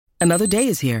Another day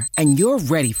is here, and you're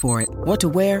ready for it. What to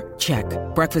wear? Check.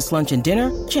 Breakfast, lunch, and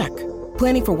dinner? Check.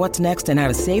 Planning for what's next and how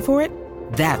to save for it?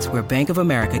 That's where Bank of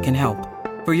America can help.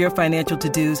 For your financial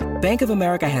to-dos, Bank of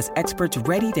America has experts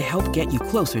ready to help get you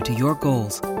closer to your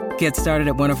goals. Get started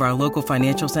at one of our local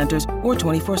financial centers or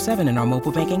 24/7 in our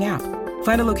mobile banking app.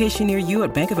 Find a location near you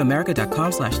at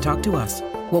bankofamerica.com/talktous.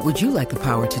 What would you like the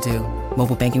power to do?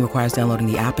 Mobile banking requires downloading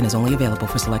the app and is only available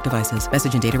for select devices.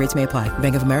 Message and data rates may apply.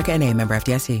 Bank of America N.A., member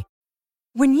FDIC.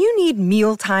 When you need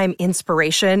mealtime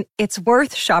inspiration, it's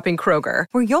worth shopping Kroger,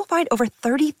 where you'll find over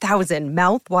 30,000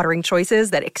 mouth-watering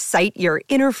choices that excite your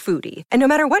inner foodie. And no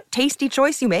matter what tasty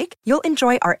choice you make, you'll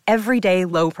enjoy our everyday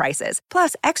low prices,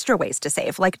 plus extra ways to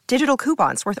save, like digital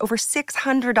coupons worth over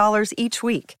 $600 each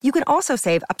week. You can also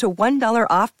save up to $1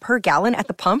 off per gallon at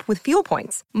the pump with fuel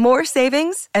points. More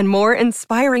savings and more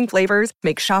inspiring flavors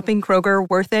make shopping Kroger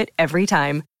worth it every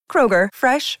time. Kroger,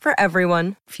 fresh for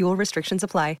everyone. Fuel restrictions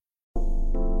apply.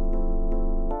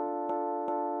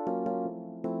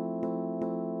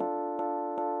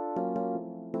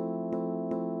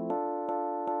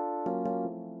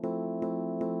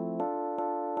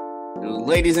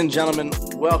 Ladies and gentlemen,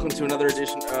 welcome to another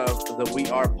edition of the We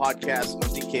Are podcast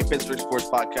on DK Pittsburgh Sports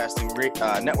Podcasting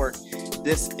Network.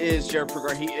 This is Jared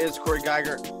Prugar. He is Corey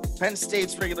Geiger. Penn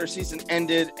State's regular season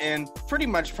ended, and pretty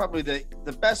much probably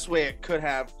the best way it could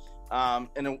have,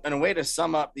 in a way to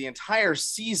sum up the entire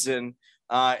season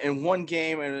in one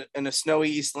game in a snowy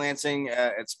East Lansing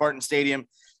at Spartan Stadium.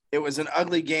 It was an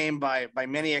ugly game by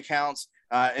many accounts,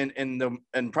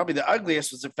 and probably the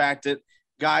ugliest was the fact that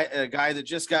a guy that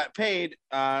just got paid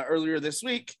earlier this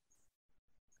week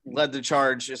led the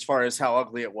charge as far as how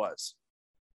ugly it was.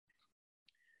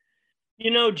 You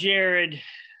know, Jared,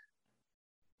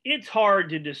 it's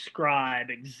hard to describe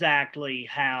exactly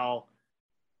how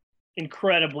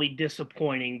incredibly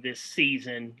disappointing this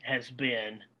season has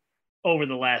been over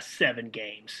the last 7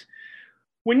 games.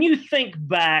 When you think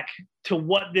back to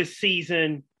what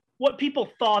people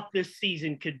thought this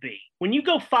season could be, when you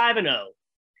go 5-0,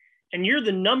 and you're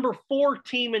the number 4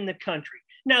 team in the country.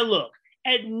 Now, look,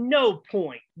 at no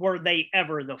point were they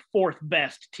ever the 4th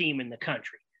best team in the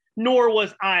country, nor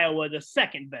was Iowa the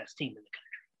 2nd best team in the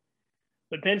country.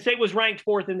 But Penn State was ranked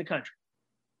 4th in the country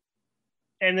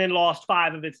and then lost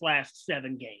 5 of its last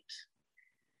 7 games.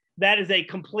 That is a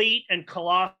complete and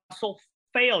colossal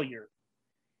failure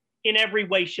in every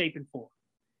way, shape, and form.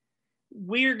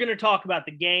 We're going to talk about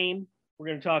the game. We're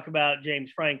going to talk about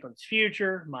James Franklin's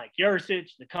future, Mike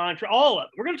Yurcich, the contract, all of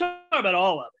it. We're going to talk about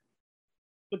all of it.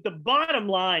 But the bottom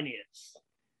line is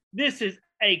this is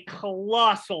a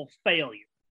colossal failure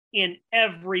in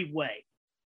every way.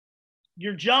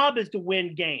 Your job is to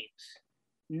win games,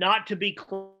 not to be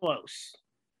close.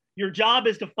 Your job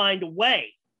is to find a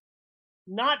way,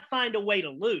 not find a way to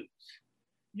lose.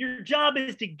 Your job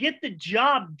is to get the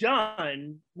job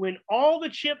done when all the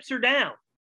chips are down,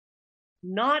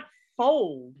 not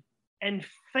fold and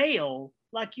fail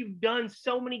like you've done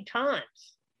so many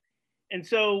times. And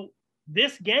so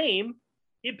this game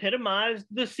epitomized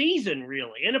the season,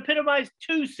 really, and epitomized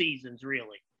 2 seasons,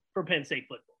 really, for Penn State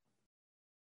football.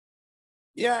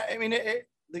 Yeah, I mean,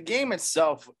 the game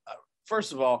itself,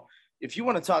 first of all, if you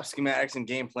want to talk schematics and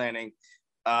game planning,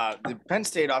 the Penn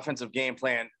State offensive game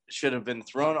plan should have been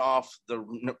thrown off the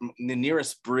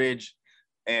nearest bridge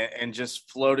and just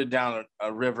floated down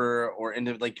a river or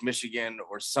into Lake Michigan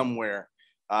or somewhere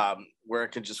where it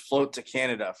could just float to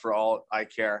Canada for all I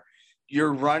care.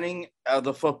 You're running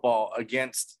the football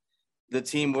against the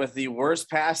team with the worst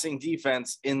passing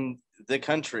defense in the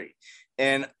country.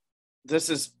 And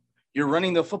you're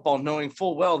running the football knowing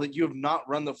full well that you have not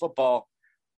run the football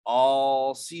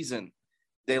all season.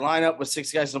 They line up with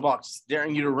 6 guys in the box,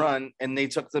 daring you to run, and they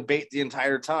took the bait the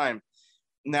entire time.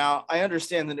 Now, I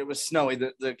understand that it was snowy.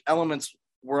 The elements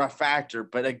were a factor,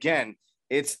 but again,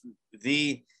 it's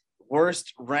the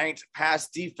worst ranked pass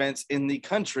defense in the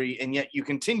country, and yet you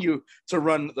continue to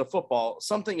run the football.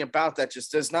 Something about that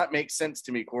just does not make sense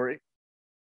to me, Corey.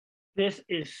 This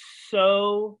is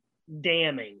so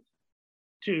damning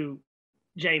to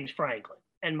James Franklin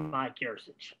and Mike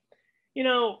Yurcich. You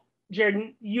know,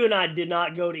 Jared, you and I did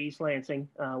not go to East Lansing.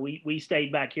 We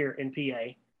stayed back here in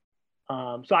PA.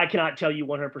 So I cannot tell you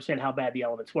 100% how bad the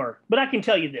elements were. But I can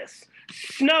tell you this.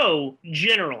 Snow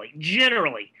generally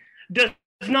does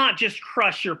not just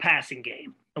crush your passing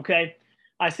game, okay?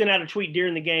 I sent out a tweet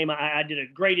during the game. I did a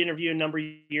great interview a number of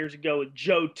years ago with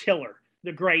Joe Tiller,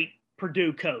 the great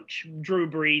Purdue coach. Drew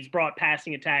Brees brought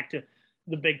passing attack to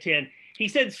the Big Ten. He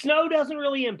said snow doesn't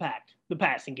really impact the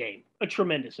passing game a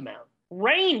tremendous amount.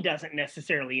 Rain doesn't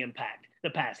necessarily impact the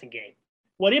passing game.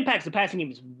 What impacts the passing game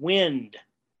is wind.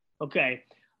 Okay.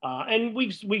 And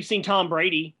we've seen Tom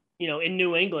Brady, in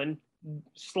New England,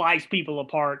 slice people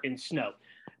apart in snow.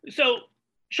 So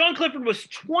Sean Clifford was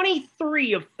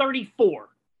 23 of 34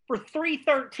 for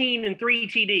 313 and 3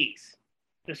 TDs.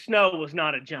 The snow was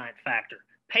not a giant factor.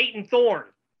 Peyton Thorne,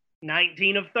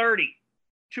 19 of 30,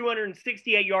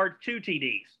 268 yards, 2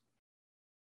 TDs.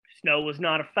 Snow was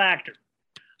not a factor.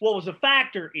 What was a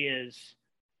factor is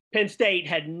Penn State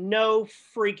had no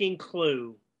freaking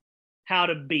clue how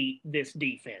to beat this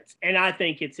defense. And I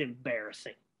think it's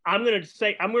embarrassing. We're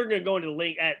going to go into the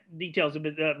link at details a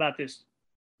bit about this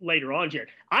later on, Jared.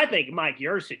 I think Mike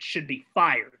Yurcich should be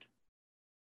fired.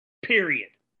 Period.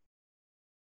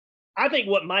 I think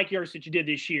what Mike Yurcich did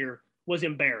this year was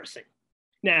embarrassing.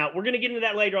 Now, we're going to get into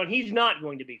that later on. He's not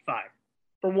going to be fired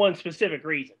for one specific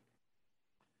reason.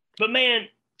 But, man,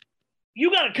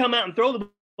 you got to come out and throw the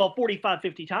ball 45,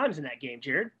 50 times in that game,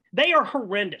 Jared. They are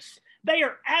horrendous. They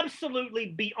are absolutely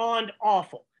beyond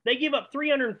awful. They give up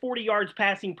 340 yards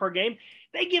passing per game.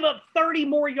 They give up 30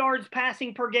 more yards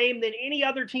passing per game than any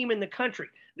other team in the country.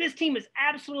 This team is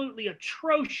absolutely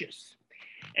atrocious.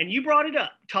 And you brought it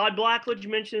up. Todd Blackledge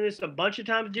mentioned this a bunch of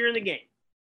times during the game.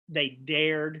 They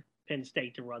dared Penn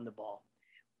State to run the ball.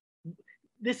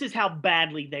 This is how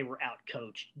badly they were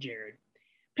outcoached, Jared.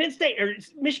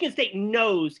 Michigan State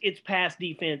knows its pass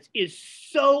defense is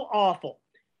so awful.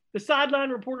 The sideline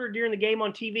reporter during the game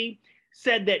on TV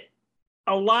said that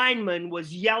a lineman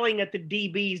was yelling at the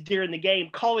DBs during the game,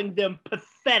 calling them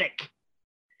pathetic.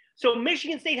 So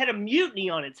Michigan State had a mutiny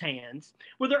on its hands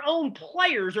where their own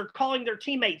players are calling their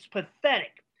teammates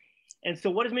pathetic. And so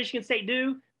what does Michigan State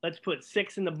do? Let's put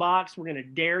 6 in the box. We're going to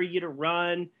dare you to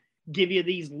run, give you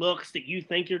these looks that you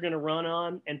think you're going to run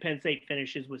on. And Penn State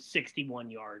finishes with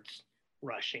 61 yards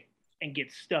rushing and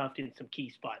gets stuffed in some key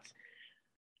spots.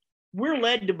 We're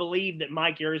led to believe that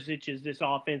Mike Yurcich is this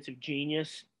offensive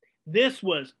genius. This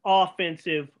was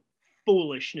offensive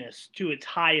foolishness to its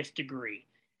highest degree.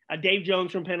 Dave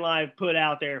Jones from Penn Live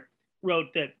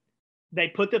wrote that they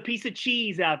put the piece of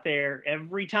cheese out there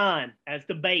every time as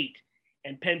the bait,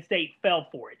 and Penn State fell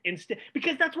for it.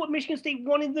 Because that's what Michigan State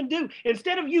wanted them to do.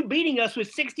 Instead of you beating us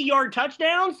with 60-yard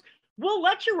touchdowns, we'll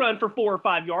let you run for 4 or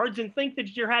 5 yards and think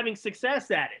that you're having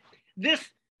success at it.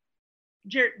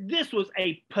 This was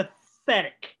a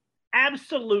pathetic,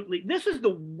 absolutely. This is the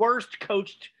worst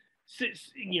coached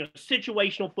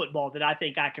situational football that I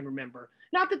think I can remember.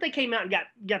 Not that they came out and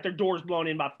got their doors blown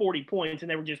in by 40 points and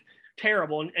they were just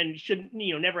terrible and should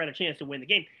never had a chance to win the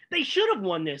game. They should have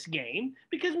won this game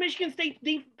because Michigan State's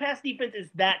pass defense is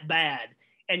that bad,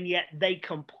 and yet they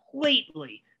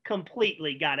completely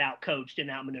got out-coached and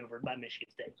outmaneuvered by Michigan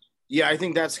State. Yeah, I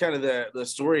think that's kind of the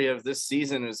story of this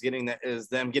season is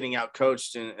them getting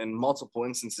out-coached in multiple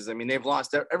instances. I mean, they've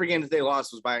lost every game that they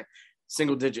lost was by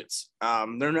single digits.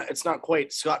 It's not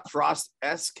quite Scott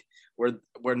Frost-esque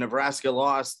where Nebraska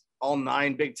lost all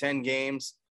 9 Big Ten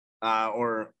games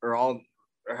or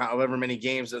however many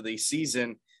games of the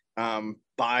season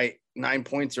by 9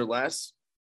 points or less.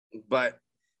 But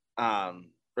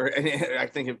I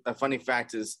think a funny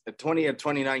fact is 20 of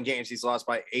 29 games he's lost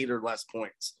by 8 or less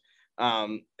points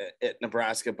at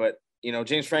Nebraska. But,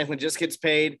 James Franklin just gets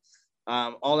paid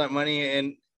all that money.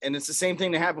 And it's the same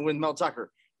thing that happened with Mel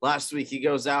Tucker. Last week, he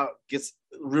goes out, gets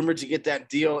rumored to get that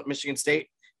deal at Michigan State,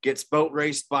 gets boat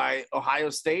raced by Ohio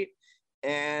State,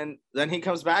 and then he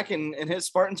comes back and his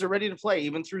Spartans are ready to play,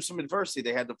 even through some adversity.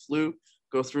 They had the flu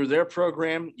go through their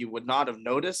program. You would not have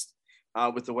noticed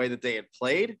with the way that they had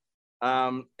played.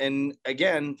 And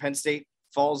again, Penn State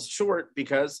falls short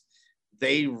because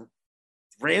they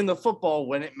ran the football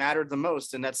when it mattered the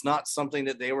most, and that's not something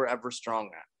that they were ever strong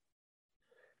at.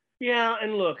 Yeah,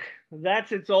 and look,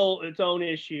 that's its own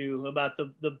issue about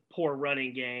the poor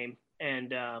running game,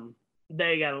 and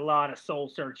they got a lot of soul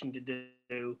searching to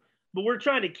do. But we're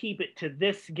trying to keep it to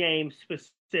this game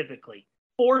specifically.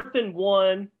 4th and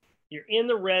 1, you're in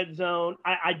the red zone.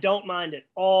 I don't mind at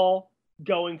all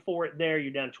going for it there.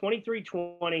 You're down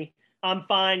 23-20. I'm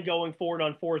fine going for it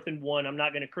on 4th and 1. I'm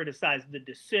not going to criticize the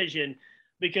decision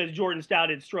because Jordan Stout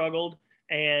had struggled,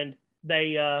 and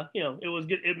they, it was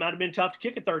good. It might have been tough to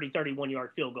kick a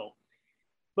 31-yard field goal.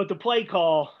 But the play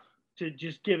call to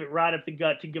just give it right up the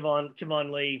gut to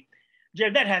Kevon Lee,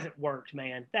 Jared, that hasn't worked,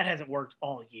 man. That hasn't worked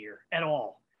all year at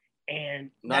all. And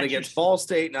not against Ball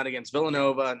State, not against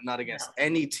Villanova, not against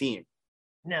any team.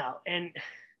 No. And,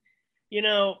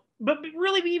 but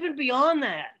really even beyond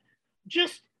that,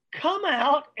 just come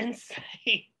out and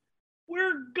say,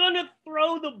 we're going to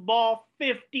throw the ball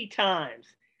 50 times.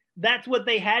 That's what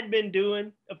they had been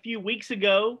doing a few weeks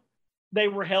ago. They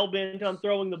were hell-bent on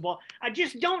throwing the ball. I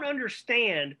just don't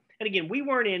understand. And again, we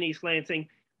weren't in East Lansing.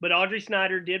 but Audrey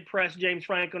Snyder did press James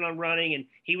Franklin on running, and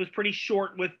he was pretty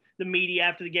short with the media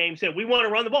after the game, said, we want to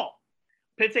run the ball.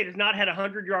 Penn State has not had a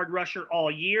 100-yard rusher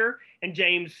all year, and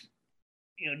James,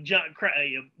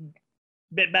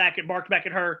 barked back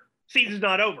at her, season's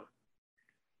not over.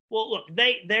 Well, look,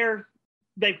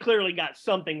 they've clearly got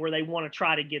something where they want to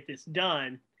try to get this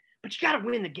done, but you got to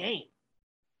win the game.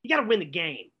 You got to win the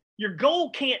game. Your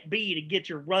goal can't be to get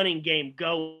your running game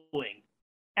going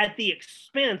at the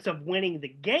expense of winning the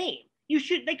game.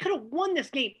 They could have won this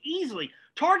game easily.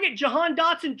 Target Jahan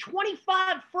Dotson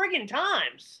 25 friggin'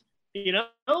 times.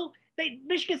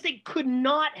 Michigan State could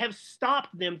not have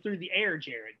stopped them through the air,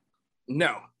 Jared.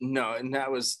 No, and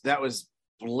that was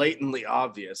blatantly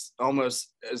obvious,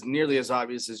 almost as nearly as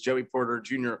obvious as Joey Porter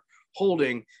Jr.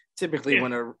 holding typically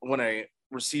when a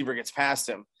receiver gets past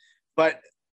him. But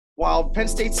while Penn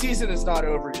State's season is not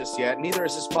over just yet, neither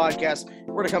is this podcast.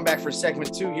 We're going to come back for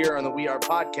segment 2 here on the We Are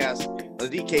Podcast, the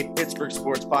DK Pittsburgh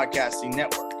Sports Podcasting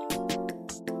Network.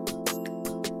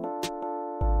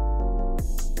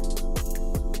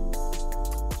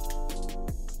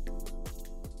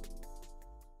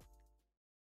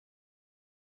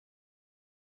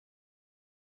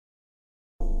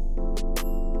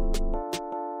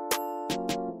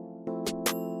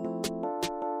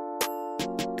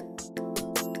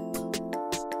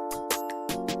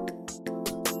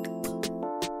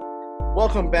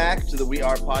 Welcome back to the We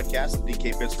Are Podcast, the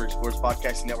DK Pittsburgh Sports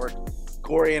Podcasting Network.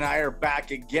 Corey and I are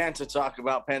back again to talk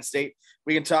about Penn State.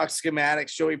 We can talk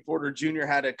schematics. Joey Porter Jr.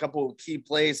 had a couple of key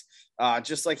plays,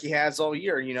 just like he has all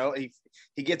year.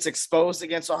 He gets exposed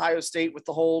against Ohio State with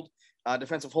the hold,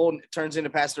 defensive hold, and it turns into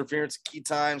pass interference key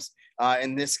times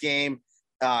in this game.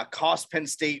 Cost Penn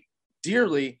State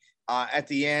dearly at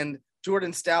the end.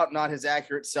 Jordan Stout, not his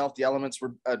accurate self. The elements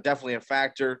were definitely a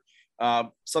factor.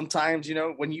 Sometimes,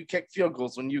 when you kick field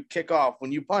goals, when you kick off,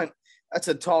 when you punt, that's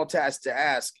a tall task to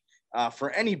ask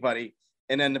for anybody.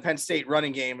 And then the Penn State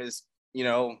running game is,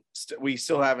 it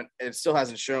still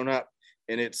hasn't shown up,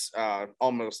 and it's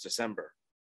almost December.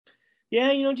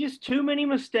 Yeah, just too many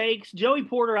mistakes. Joey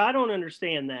Porter, I don't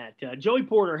understand that. Joey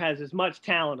Porter has as much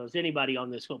talent as anybody on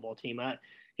this football team.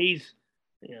 He's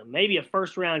maybe a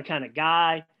first-round kind of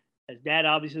guy. His dad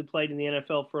obviously played in the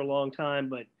NFL for a long time,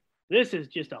 but this is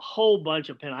just a whole bunch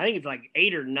of penalties. I think it's like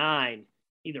 8 or 9,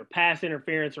 either pass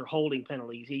interference or holding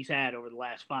penalties he's had over the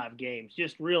last 5 games.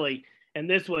 Just really, and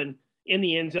this one in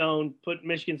the end zone, put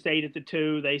Michigan State at the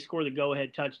 2. They score the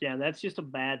go-ahead touchdown. That's just a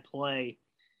bad play.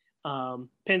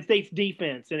 Penn State's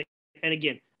defense, and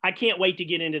again, I can't wait to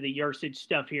get into the Yurcich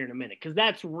stuff here in a minute, because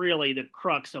that's really the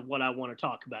crux of what I want to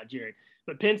talk about, Jared.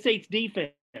 But Penn State's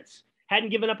defense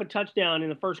hadn't given up a touchdown in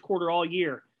the first quarter all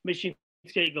year. Michigan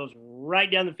State goes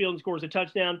right down the field and scores a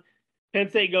touchdown. Penn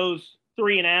State goes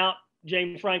 3 and out.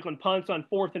 James Franklin punts on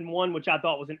 4th and 1, which I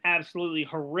thought was an absolutely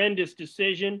horrendous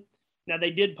decision. Now, they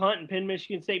did punt and pin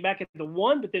Michigan State back at the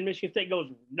 1, but then Michigan State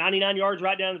goes 99 yards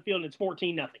right down the field, and it's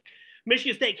 14-0.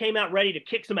 Michigan State came out ready to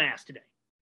kick some ass today.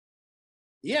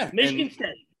 Yeah. Michigan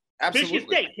State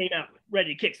came out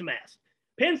ready to kick some ass.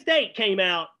 Penn State came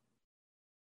out,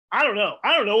 I don't know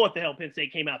what the hell Penn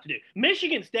State came out to do.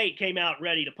 Michigan State came out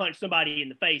ready to punch somebody in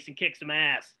the face and kick some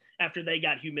ass after they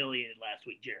got humiliated last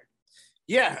week, Jared.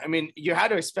 Yeah, I mean, you had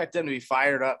to expect them to be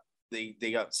fired up. They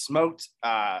got smoked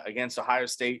against Ohio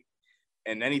State,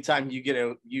 and anytime you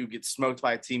get smoked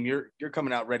by a team, you're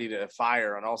coming out ready to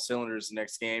fire on all cylinders the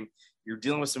next game. You're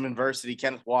dealing with some adversity.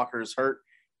 Kenneth Walker is hurt,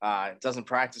 doesn't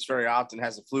practice very often,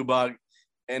 has a flu bug,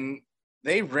 and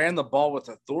they ran the ball with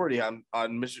authority on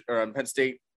Penn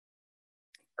State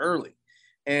early.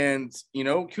 And,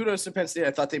 kudos to Penn State.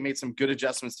 I thought they made some good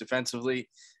adjustments defensively.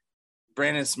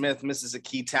 Brandon Smith misses a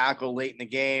key tackle late in the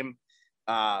game.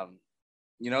 And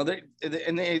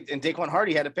Daquan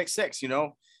Hardy had a pick 6,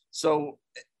 So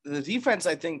the defense,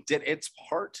 I think, did its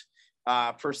part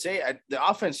per se. The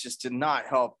offense just did not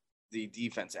help the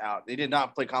defense out. They did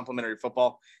not play complimentary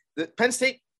football. Penn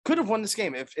State could have won this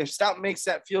game. If Stout makes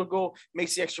that field goal,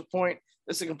 makes the extra point,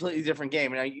 this is a completely different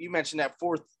game. And you mentioned that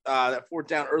fourth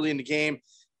down early in the game.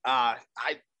 I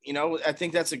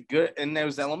think that's a good in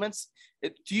those elements.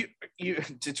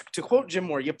 To quote Jim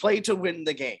Moore, you play to win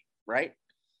the game, right?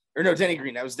 Or no, Denny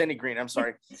Green. That was Denny Green. I'm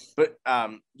sorry, but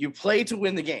you play to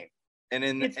win the game.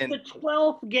 It's the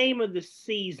 12th game of the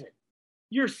season.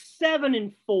 You're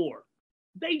 7-4.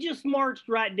 They just marched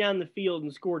right down the field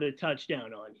and scored a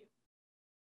touchdown on you.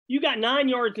 You got 9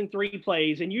 yards in 3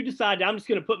 plays, and you decided, I'm just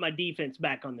going to put my defense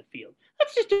back on the field.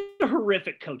 That's just a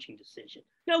horrific coaching decision.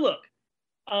 Now, look,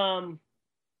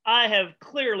 I have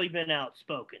clearly been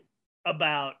outspoken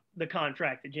about the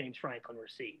contract that James Franklin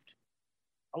received.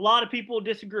 A lot of people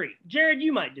disagree. Jared,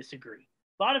 you might disagree.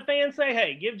 A lot of fans say,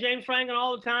 hey, give James Franklin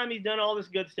all the time. He's done all this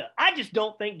good stuff. I just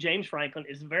don't think James Franklin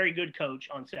is a very good coach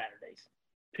on Saturdays,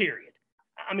 period.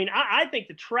 I mean, I think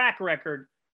the track record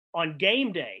on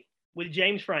game day with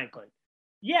James Franklin,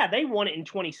 yeah, they won it in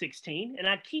 2016. And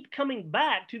I keep coming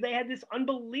back to they had this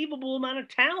unbelievable amount of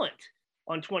talent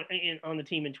on the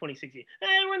team in 2016. They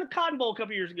were in the Cotton Bowl a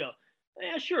couple years ago.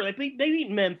 Yeah, sure. They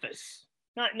beat Memphis.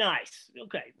 Not nice.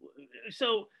 Okay.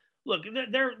 So, look,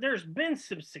 there's been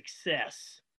some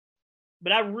success.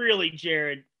 But I really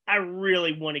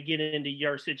want to get into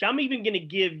Yurcich. I'm even going to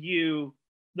give you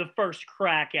the first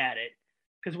crack at it.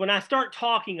 Because when I start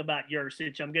talking about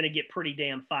Yurcich, I'm going to get pretty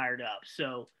damn fired up.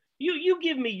 So you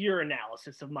give me your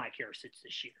analysis of Mike Yurcich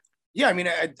this year. Yeah, I mean,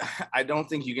 I don't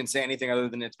think you can say anything other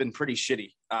than it's been pretty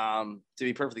shitty, to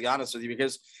be perfectly honest with you,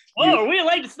 because are we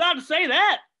allowed to stop to say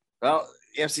that? Well,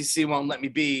 the FCC won't let me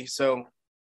be, so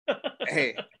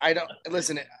hey, I don't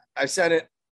listen. I said it.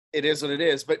 It is what it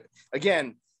is. But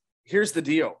again, here's the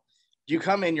deal: you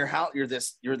come in your house, you're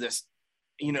this,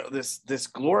 this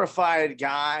glorified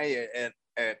guy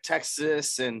at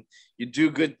Texas, and you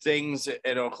do good things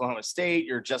at Oklahoma State.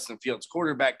 You're Justin Fields'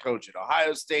 quarterback coach at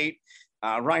Ohio State.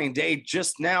 Ryan Day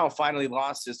just now finally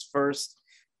lost his first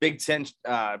Big Ten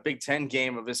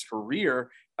game of his career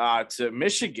to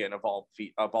Michigan of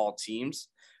all teams.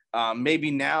 Maybe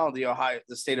now the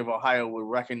state of Ohio will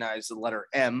recognize the letter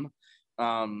M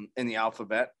in the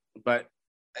alphabet, but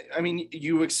I mean,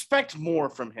 you expect more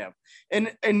from him,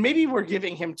 and maybe we're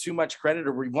giving him too much credit,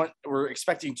 or we're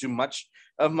expecting too much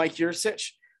of Mike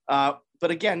Yurcich.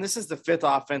 But again, this is the fifth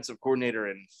offensive coordinator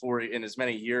in as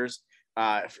many years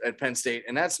at Penn State,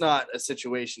 and that's not a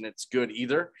situation that's good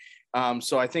either.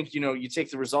 So I think you take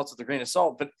the results with a grain of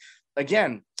salt. But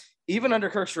again, even under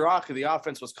Kirk Ciarrocca, the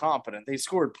offense was competent. They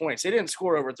scored points. They didn't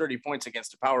score over 30 points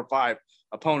against a Power 5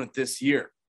 opponent this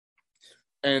year.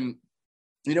 And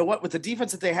you know what? With the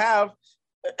defense that they have,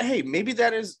 hey, maybe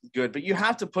that is good, but you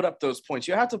have to put up those points.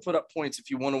 You have to put up points if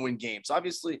you want to win games.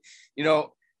 Obviously,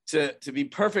 to be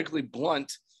perfectly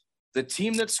blunt, the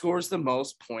team that scores the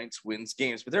most points wins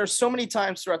games. But there are so many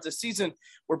times throughout the season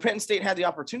where Penn State had the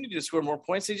opportunity to score more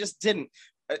points. They just didn't.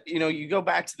 You go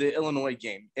back to the Illinois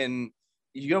game, and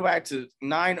you go back to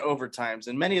 9 overtimes,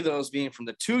 and many of those being from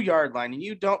the 2-yard line, and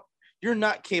you're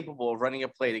not capable of running a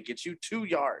play to get you 2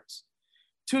 yards.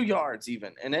 2 yards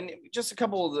even, and then just a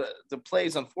couple of the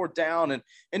plays on 4th down,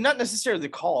 and not necessarily the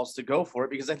calls to go for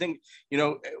it, because I think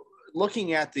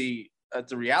looking at the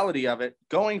reality of it,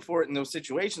 going for it in those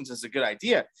situations is a good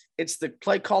idea. It's the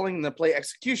play calling and the play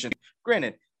execution.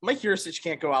 Granted, Mike Yurcich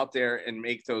can't go out there and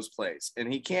make those plays,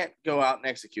 and he can't go out and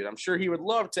execute. I'm sure he would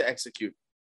love to execute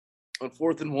on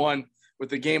 4th and 1 with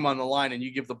the game on the line, and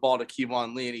you give the ball to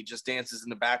Kevon Lee, and he just dances in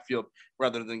the backfield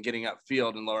rather than getting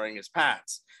upfield and lowering his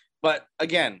pads. But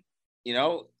again,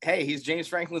 hey, he's James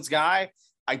Franklin's guy.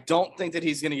 I don't think that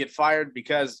he's going to get fired,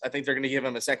 because I think they're going to give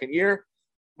him a second year.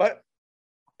 But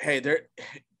hey,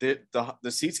 the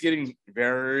seat's getting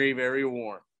very, very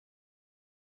warm.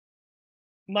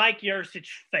 Mike Yurcich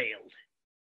failed,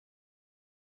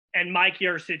 and Mike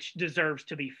Yurcich deserves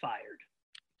to be fired.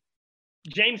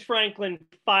 James Franklin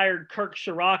fired Kirk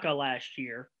Ciarrocca last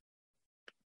year.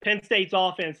 Penn State's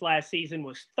offense last season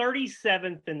was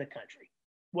 37th in the country.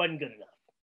 Wasn't good enough.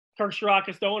 Kirk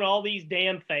Ciarrocca's throwing all these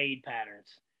damn fade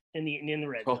patterns in the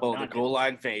red zone. Oh, the goal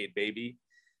line fade, baby.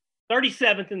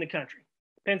 37th in the country.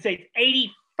 Penn State's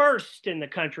 81st in the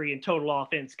country in total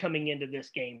offense coming into this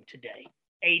game today.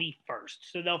 81st.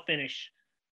 So they'll finish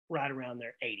right around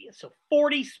their 80th. So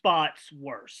 40 spots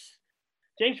worse.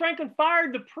 James Franklin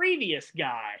fired the previous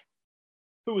guy,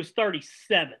 who was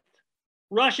 37th.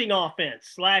 Rushing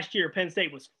offense. Last year, Penn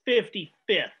State was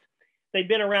 55th. They've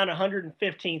been around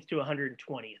 115th to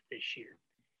 120th this year.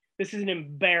 This is an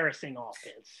embarrassing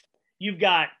offense. You've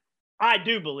got, I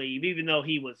do believe, even though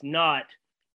he was not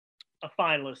a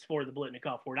finalist for the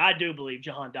Blitnikoff Award, I do believe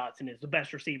Jahan Dotson is the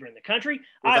best receiver in the country.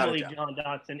 I believe Jahan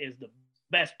Dotson is the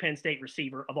best Penn State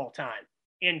receiver of all time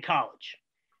in college.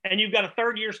 And you've got a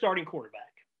third-year starting quarterback.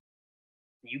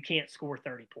 You can't score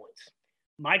 30 points.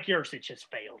 Mike Yurcich has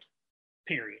failed,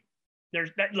 period.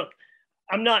 Look,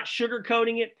 I'm not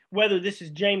sugarcoating it, whether this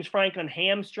is James Franklin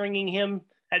hamstringing him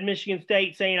at Michigan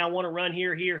State saying, I want to run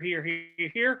here,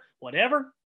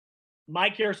 whatever.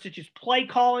 Mike Yurcich's play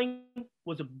calling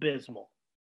was abysmal.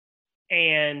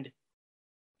 And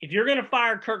if you're going to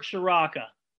fire Kirk Ciarrocca,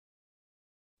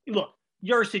 look,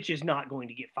 Yurcich is not going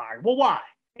to get fired. Well, why?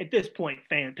 At this point,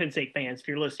 Penn State fans, if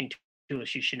you're listening to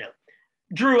us, you should know.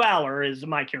 Drew Aller is a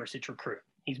Mike Yurcich recruit.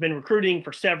 He's been recruiting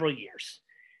for several years.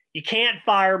 You can't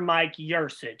fire Mike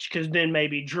Yurcich, because then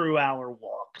maybe Drew Aller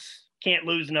walks. Can't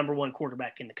lose the number 1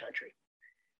 quarterback in the country.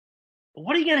 But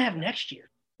what are you going to have next year?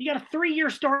 You got a 3-year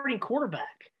starting quarterback.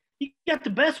 You got the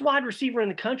best wide receiver in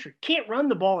the country. Can't run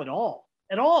the ball at all.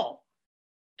 At all.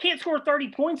 Can't score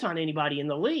 30 points on anybody in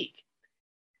the league.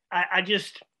 I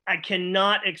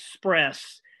cannot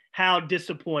express how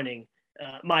disappointing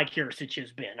Mike Yurcich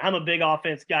has been. I'm a big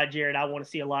offense guy, Jared. I want to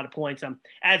see a lot of points.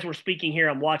 As we're speaking here,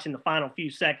 I'm watching the final few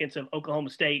seconds of Oklahoma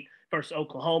State versus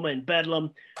Oklahoma in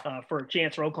Bedlam for a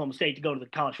chance for Oklahoma State to go to the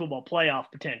college football playoff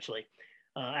potentially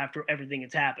after everything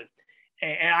that's happened.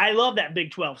 And I love that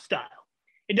Big 12 style.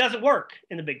 It doesn't work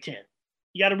in the Big 10.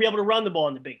 You got to be able to run the ball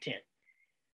in the Big 10.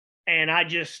 And I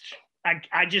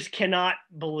just cannot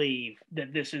believe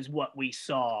that this is what we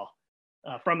saw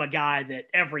from a guy that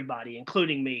everybody,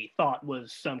 including me, thought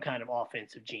was some kind of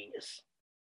offensive genius.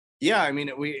 Yeah, I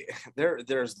mean,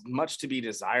 there's much to be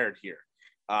desired here.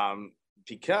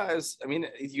 Because, I mean,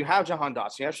 you have Jahan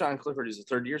Dotson, you have Sean Clifford, who's a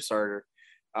third-year starter.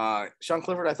 Sean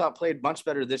Clifford, I thought, played much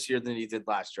better this year than he did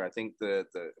last year. I think the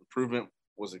improvement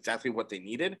was exactly what they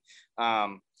needed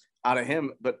out of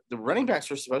him. But the running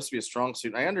backs are supposed to be a strong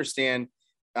suit. I understand,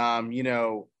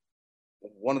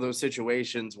 one of those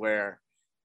situations where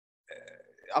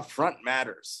up front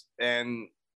matters and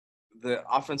the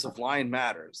offensive line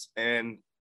matters. And,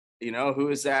 who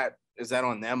is that? Is that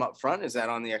on them up front? Is that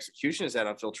on the execution? Is that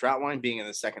on Phil Trautwein being in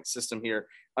the second system here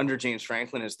under James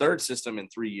Franklin, his third system in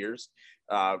 3 years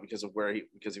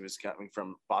because he was coming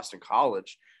from Boston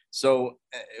College. So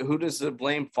who does the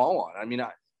blame fall on? I mean,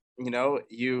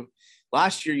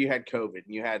 last year you had COVID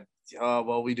and you had,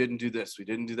 we didn't do this, we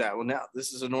didn't do that. Well, now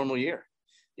this is a normal year.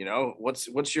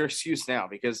 What's your excuse now?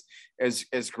 Because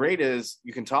as great as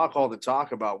you can talk all the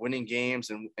talk about winning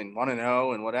games and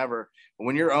 1-0 and whatever, but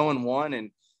when you're 0-1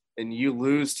 and you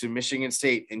lose to Michigan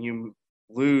State and you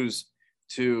lose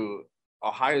to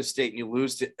Ohio State and you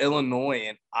lose to Illinois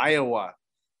and Iowa,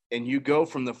 and you go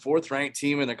from the 4th ranked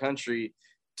team in the country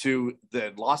to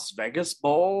the Las Vegas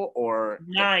Bowl or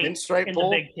the Pinstripe Bowl.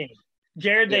 The Big Ten.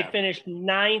 Jared, they finished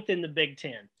 9th in the Big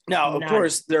Ten. Now, of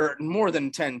course, there are more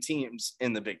than 10 teams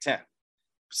in the Big Ten.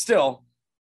 Still,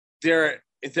 they're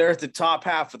at the top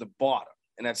half of the bottom,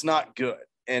 and that's not good.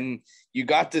 And you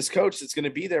got this coach that's going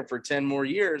to be there for 10 more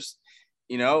years.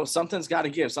 Something's got to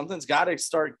give. Something's got to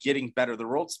start getting better.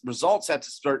 The results have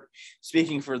to start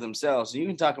speaking for themselves. You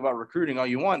can talk about recruiting all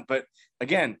you want, but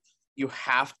again, you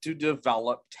have to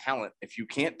develop talent. If you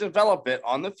can't develop it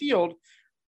on the field,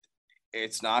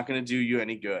 it's not going to do you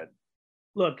any good.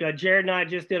 Look, Jared and I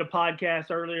just did a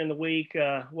podcast earlier in the week.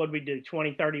 What did we do?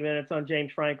 20, 30 minutes on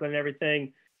James Franklin and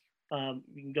everything.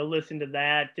 You can go listen to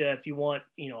that if you want,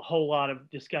 a whole lot of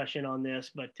discussion on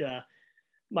this. But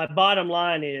my bottom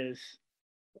line is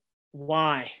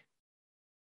why?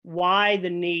 Why the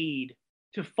need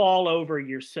to fall over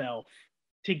yourself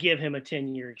to give him a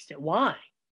 10-year extension? Why?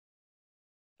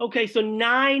 Okay, so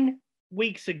 9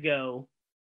 weeks ago,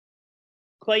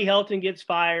 Clay Helton gets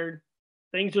fired.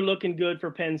 Things are looking good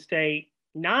for Penn State.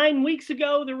 9 weeks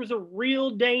ago, there was a real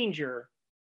danger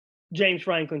James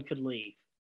Franklin could leave.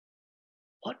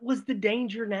 What was the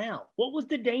danger now? What was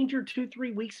the danger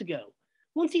 2-3 weeks ago?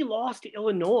 Once he lost to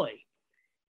Illinois.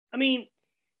 I mean,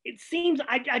 it seems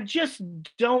I just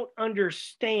don't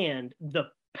understand the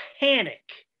panic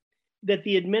that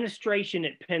the administration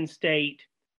at Penn State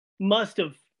must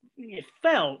have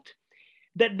felt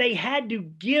that they had to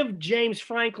give James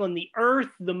Franklin the earth,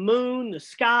 the moon, the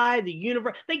sky, the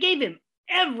universe. They gave him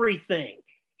everything.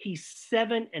 He's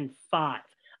 7-5. I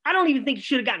don't even think he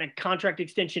should have gotten a contract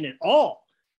extension at all.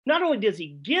 Not only does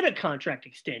he get a contract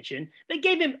extension, they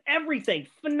gave him everything.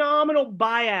 Phenomenal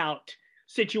buyout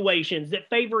situations that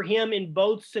favor him in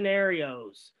both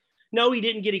scenarios. No, he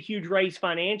didn't get a huge raise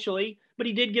financially, but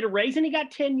he did get a raise and he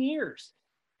got 10 years.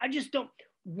 I just don't.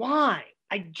 Why?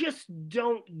 I just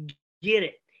don't get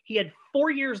it. He had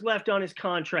 4 years left on his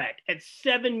contract at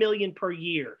 $7 million per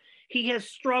year. He has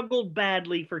struggled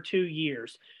badly for 2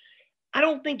 years. I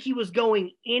don't think he was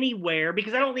going anywhere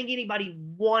because I don't think anybody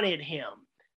wanted him.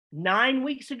 9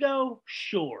 weeks ago,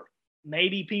 sure.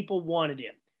 Maybe people wanted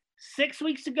him. 6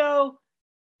 weeks ago,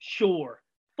 sure.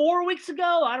 4 weeks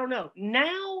ago, I don't know.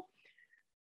 Now,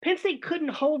 Penn State couldn't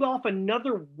hold off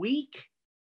another week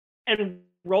and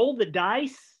roll the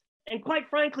dice. And quite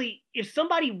frankly, if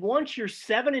somebody wants your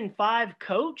 7-5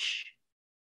 coach,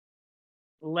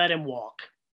 let him walk.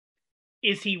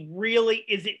 Is he really,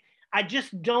 I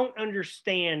just don't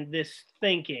understand this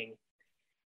thinking.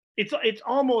 It's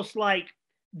almost like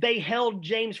they held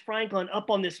James Franklin up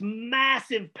on this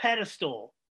massive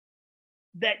pedestal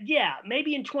that, yeah,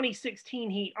 maybe in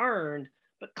 2016 he earned,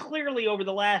 but clearly over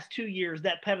the last 2 years,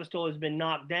 that pedestal has been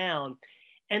knocked down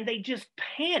and they just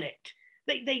panicked.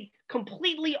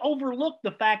 completely overlook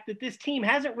the fact that this team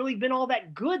hasn't really been all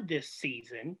that good this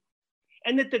season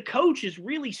and that the coach is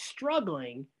really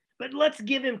struggling, but let's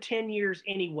give him 10 years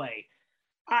anyway.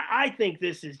 I think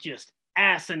this is just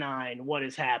asinine what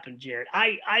has happened, Jared.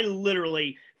 I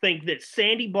literally think that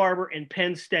Sandy Barbour and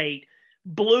Penn State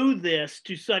blew this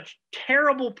to such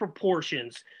terrible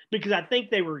proportions because I think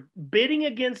they were bidding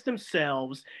against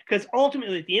themselves, because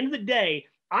ultimately at the end of the day,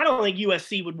 I don't think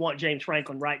USC would want James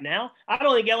Franklin right now. I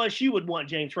don't think LSU would want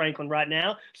James Franklin right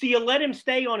now. So you let him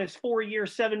stay on his 4-year,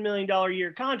 $7 million a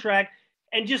year contract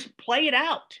and just play it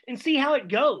out and see how it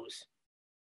goes.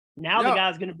 Now the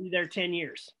guy's going to be there 10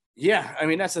 years. Yeah, I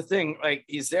mean, that's the thing. Like,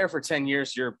 he's there for 10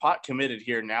 years. You're pot committed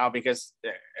here now because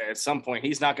at some point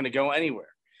he's not going to go anywhere.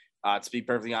 To be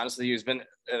perfectly honest with you, he's been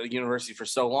at the university for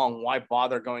so long. Why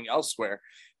bother going elsewhere?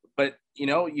 But, you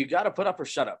know, you got to put up or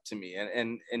shut up to me.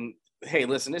 And hey,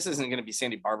 listen, this isn't going to be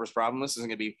Sandy Barbour's problem. This isn't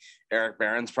going to be Eric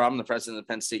Barron's problem, the president of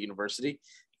Penn State University.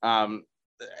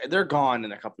 They're gone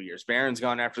in a couple of years. Barron's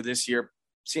gone after this year.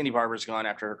 Sandy Barbour's gone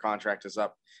after her contract is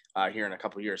up here in a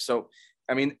couple of years. So,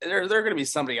 I mean, they're going to be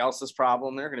somebody else's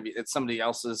problem. It's somebody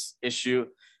else's issue.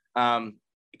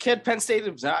 Could Penn State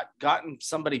have not gotten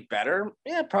somebody better?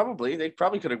 Yeah, probably. They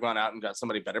probably could have gone out and got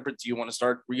somebody better, but do you want to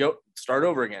start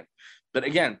over again? But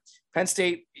again, Penn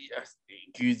State,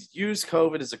 you use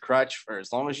COVID as a crutch for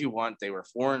as long as you want. They were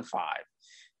 4-5.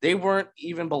 They weren't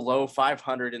even below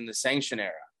 500 in the sanction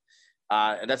era.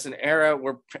 And that's an era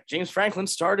where James Franklin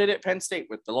started at Penn State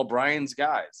with Bill O'Brien's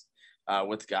guys,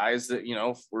 with guys that, you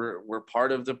know, were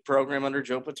part of the program under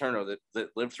Joe Paterno that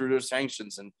lived through those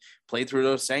sanctions and played through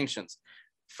those sanctions.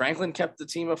 Franklin kept the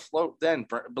team afloat then.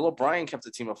 Bill O'Brien kept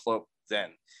the team afloat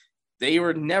then. They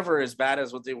were never as bad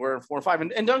as what they were in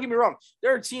 4-5. And don't get me wrong,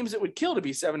 there are teams that would kill to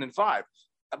be 7-5.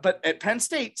 But at Penn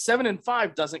State,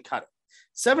 7-5 doesn't cut it.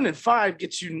 7-5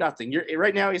 gets you nothing.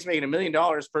 Right now he's making $1 million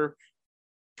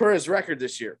per his record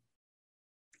this year.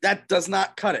 That does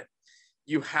not cut it.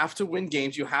 You have to win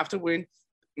games. You have to win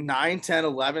 9, 10,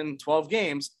 11, 12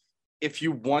 games if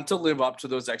you want to live up to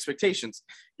those expectations.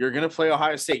 You're going to play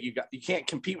Ohio State. You can't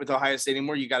compete with Ohio State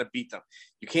anymore. You got to beat them.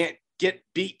 You can't get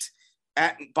beat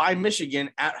by Michigan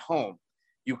at home.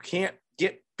 You can't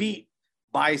get beat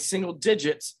by single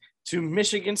digits to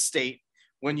Michigan State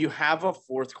when you have a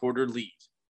fourth quarter lead.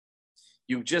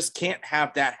 You just can't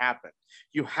have that happen.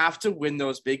 You have to win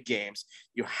those big games.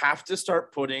 You have to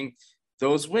start putting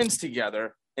those wins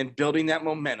together and building that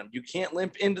momentum. You can't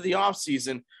limp into the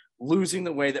offseason losing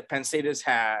the way that Penn State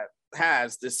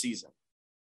has this season.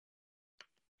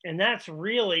 And that's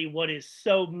really what is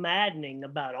so maddening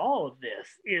about all of this,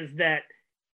 is that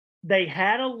they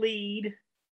had a lead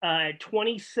in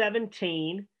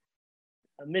 2017.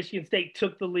 Michigan State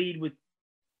took the lead with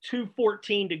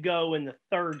 2:14 to go in the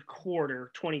third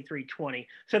quarter, 23-20.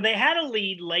 So they had a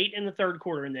lead late in the third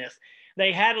quarter in this.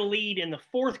 They had a lead in the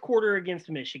fourth quarter against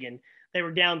Michigan. They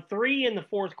were down 3 in the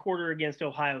fourth quarter against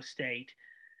Ohio State.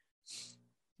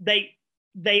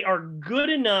 They are good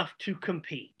enough to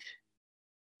compete.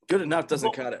 Good enough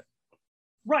doesn't cut it.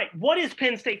 Right. What is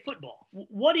Penn State football?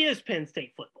 What is Penn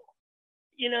State football?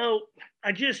 You know,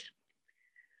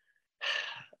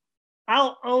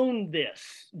 I'll own this,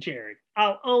 Jared.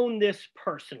 I'll own this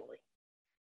personally.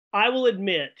 I will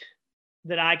admit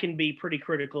that I can be pretty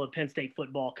critical of Penn State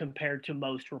football compared to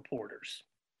most reporters,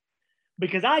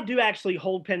 because I do actually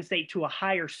hold Penn State to a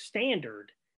higher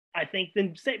standard, I think,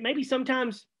 than maybe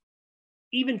sometimes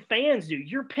even fans do.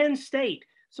 You're Penn State.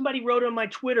 Somebody wrote on my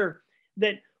Twitter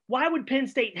that why would Penn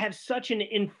State have such an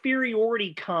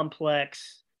inferiority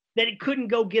complex that it couldn't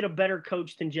go get a better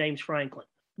coach than James Franklin?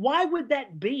 Why would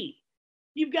that be?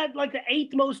 You've got like the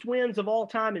 8th most wins of all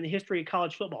time in the history of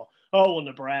college football. Oh, well,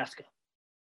 Nebraska.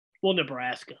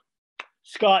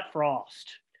 Scott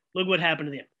Frost. Look what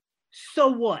happened to them. So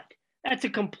what? That's a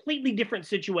completely different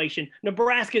situation.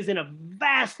 Nebraska is in a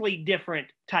vastly different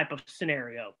type of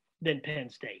scenario than Penn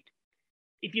State.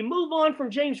 If you move on from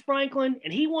James Franklin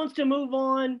and he wants to move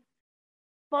on,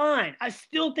 fine. I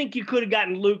still think you could have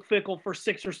gotten Luke Fickell for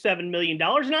 $6 or $7 million,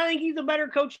 and I think he's a better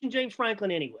coach than James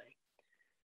Franklin anyway.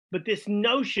 But this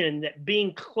notion that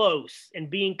being close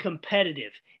and being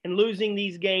competitive and losing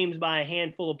these games by a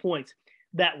handful of points,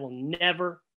 that will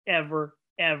never, ever,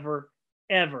 ever,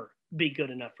 ever be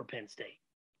good enough for Penn State.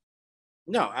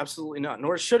 No, absolutely not.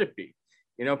 Nor should it be.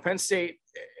 You know, Penn State,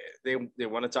 they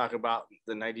want to talk about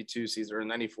the 92 season or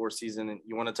 94 season, and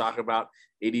you want to talk about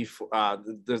 84,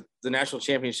 the national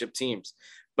championship teams.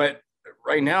 But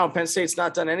right now, Penn State's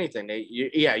not done anything.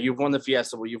 You've won the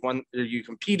Fiesta Bowl. You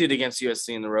competed against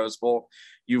USC in the Rose Bowl.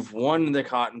 You've won the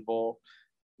Cotton Bowl.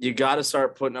 You got to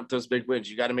start putting up those big wins.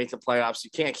 You got to make the playoffs.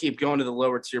 You can't keep going to the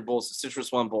lower tier bowls, the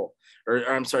Citrus One Bowl, or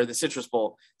I'm sorry, the Citrus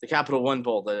Bowl, the Capital One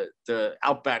Bowl, the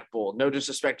Outback Bowl. No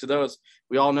disrespect to those.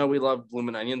 We all know we love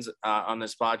Bloomin' Onions on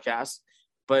this podcast,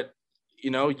 but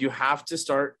you have to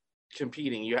start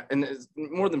competing. And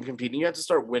more than competing, you have to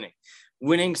start winning.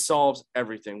 Winning solves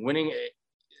everything.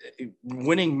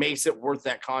 Winning makes it worth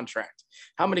that contract.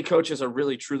 How many coaches are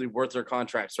really truly worth their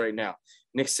contracts right now?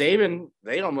 Nick Saban,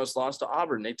 they almost lost to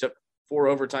Auburn. They took 4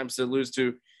 overtimes to lose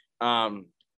to,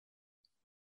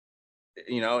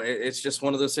 it's just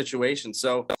one of those situations.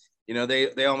 So,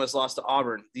 they almost lost to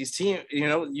Auburn. These teams,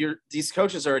 these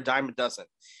coaches are a dime a dozen.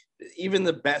 Even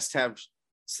the best have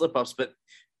slip ups, but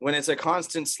when it's a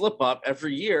constant slip up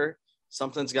every year,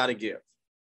 something's got to give.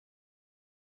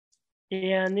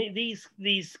 Yeah, and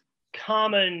these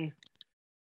common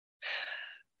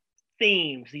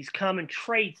themes, these common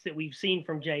traits that we've seen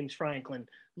from James Franklin,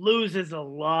 loses a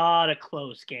lot of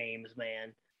close games,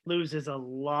 man. Loses a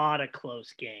lot of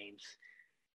close games.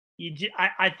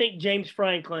 I think James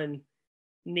Franklin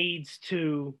needs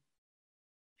to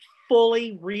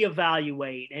fully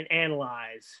reevaluate and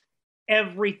analyze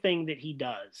everything that he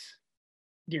does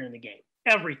during the game.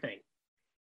 Everything.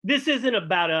 This isn't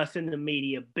about us in the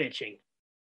media bitching.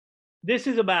 This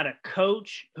is about a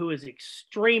coach who is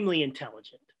extremely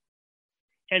intelligent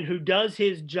and who does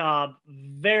his job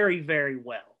very, very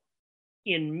well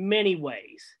in many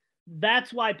ways.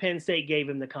 That's why Penn State gave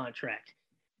him the contract.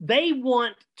 They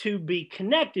want to be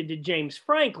connected to James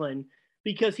Franklin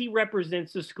because he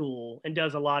represents the school and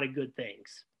does a lot of good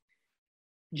things.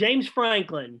 James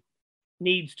Franklin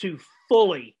needs to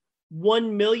fully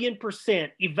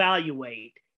 1,000,000%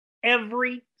 evaluate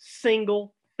every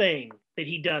single thing that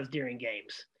he does during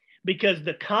games, because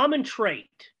the common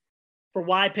trait for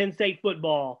why Penn State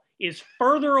football is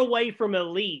further away from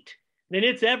elite than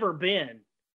it's ever been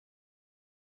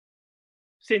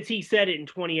since he said it in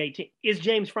 2018 is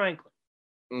James Franklin.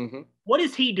 Mm-hmm. What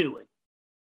is he doing?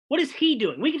 What is he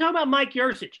doing? We can talk about Mike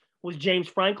Yurcich. Was James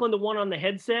Franklin the one on the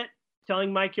headset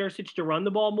telling Mike Yurcich to run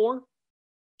the ball more?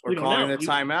 Or calling the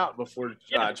timeout before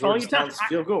Georgetown's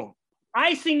field goal.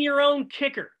 Icing your own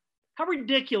kicker. How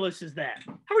ridiculous is that?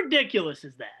 How ridiculous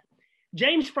is that?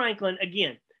 James Franklin,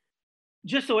 again,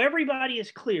 just so everybody is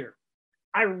clear,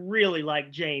 I really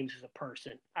like James as a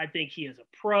person. I think he is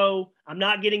a pro. I'm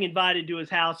not getting invited to his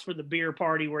house for the beer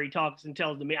party where he talks and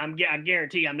tells me. I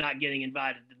guarantee I'm not getting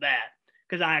invited to that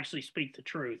because I actually speak the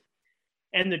truth.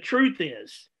 And the truth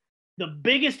is, the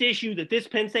biggest issue that this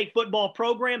Penn State football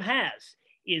program has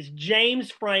is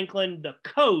James Franklin, the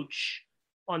coach,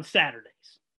 on Saturdays.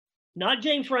 Not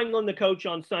James Franklin, the coach,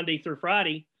 on Sunday through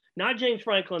Friday. Not James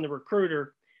Franklin, the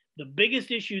recruiter. The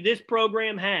biggest issue this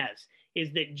program has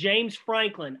is that James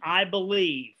Franklin, I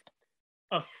believe,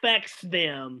 affects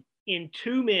them in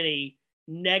too many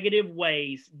negative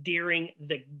ways during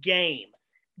the game.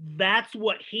 That's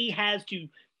what he has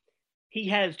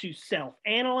to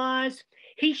self-analyze.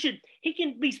 He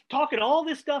can be talking all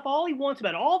this stuff, all he wants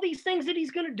about all these things that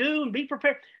he's going to do and be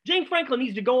prepared. James Franklin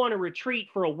needs to go on a retreat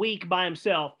for a week by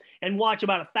himself and watch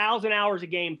about 1,000 hours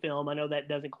of game film. I know that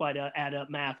doesn't quite add up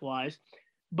math-wise,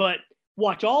 but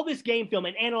watch all this game film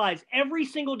and analyze every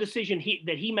single decision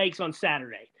that he makes on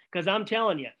Saturday. Because I'm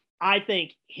telling you, I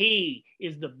think he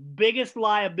is the biggest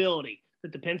liability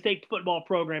that the Penn State football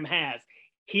program has,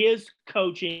 his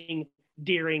coaching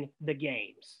during the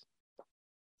games.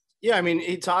 Yeah, I mean,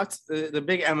 he talked, the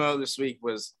big MO this week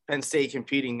was Penn State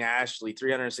competing nationally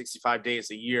 365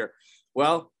 days a year.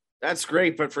 Well, that's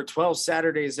great, but for 12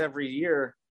 Saturdays every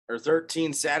year or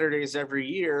 13 Saturdays every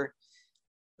year,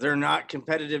 they're not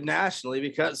competitive nationally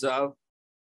because of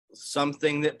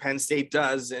something that Penn State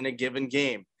does in a given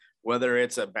game, whether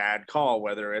it's a bad call,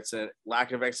 whether it's a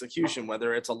lack of execution,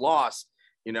 whether it's a loss,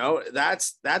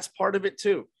 that's part of it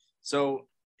too. So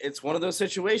it's one of those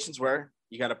situations where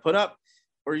you got to put up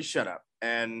or you shut up.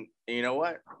 And you know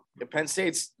what? Penn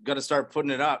State's going to start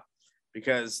putting it up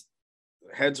because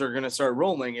heads are going to start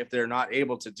rolling if they're not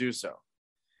able to do so.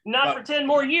 Not for 10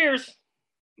 more years.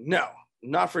 No,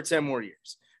 not for 10 more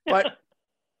years. But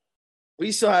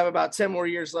we still have about 10 more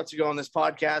years left to go on this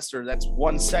podcast, or that's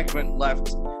one segment left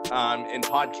in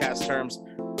podcast terms.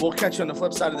 We'll catch you on the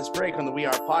flip side of this break on the We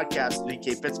Are Podcast, the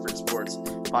DK Pittsburgh Sports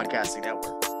Podcasting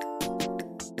Network.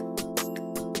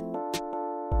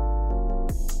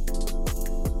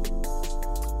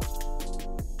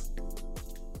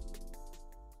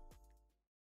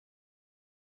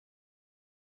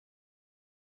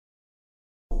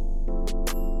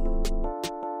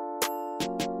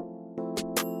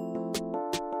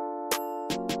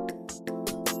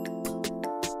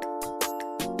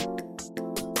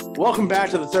 Welcome back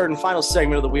to the third and final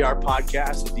segment of the We Are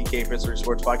podcast, the DK Pittsburgh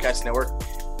Sports Podcasting Network.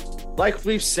 Like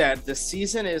we've said, the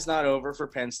season is not over for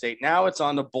Penn State. Now it's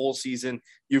on the bowl season.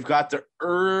 You've got the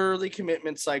early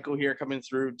commitment cycle here coming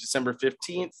through December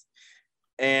 15th.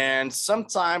 And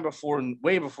sometime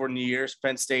way before New Year's,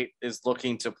 Penn State is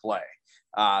looking to play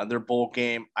their bowl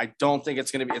game. I don't think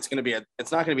it's not going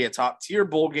to be a top tier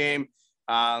bowl game.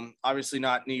 Obviously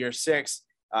not New Year's 6,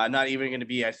 not even going to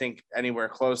be, I think, anywhere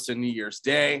close to New Year's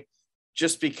Day,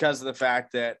 just because of the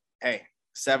fact that, hey,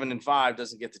 7-5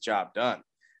 doesn't get the job done.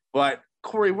 But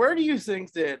Corey, where do you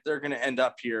think that they're going to end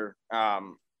up here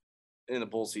in the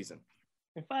bowl season?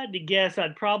 If I had to guess,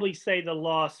 I'd probably say the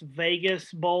Las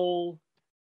Vegas Bowl.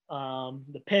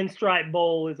 The Pinstripe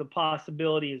Bowl is a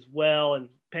possibility as well. And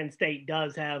Penn State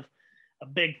does have a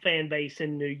big fan base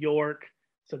in New York,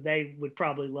 so they would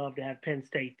probably love to have Penn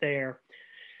State there.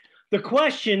 The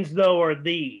questions, though, are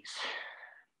these.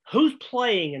 Who's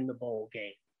playing in the bowl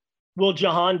game? Will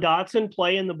Jahan Dotson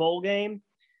play in the bowl game?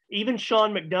 Even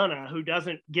Sean McDonough, who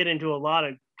doesn't get into a lot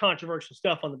of controversial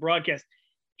stuff on the broadcast,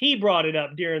 he brought it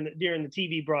up during the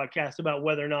TV broadcast about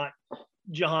whether or not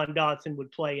Jahan Dotson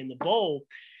would play in the bowl.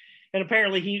 And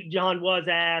apparently Jahan was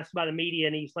asked by the media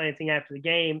in East Lansing after the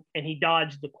game, and he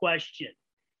dodged the question.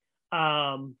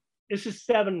 This is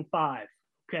 7-5,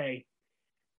 okay?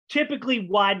 Typically,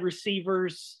 wide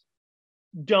receivers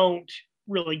don't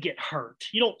really get hurt.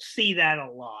 You don't see that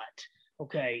a lot,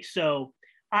 okay? So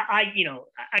I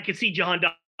could see Jahan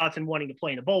Dotson wanting to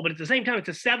play in a bowl, but at the same time, it's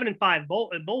a 7-5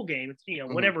 bowl game. It's,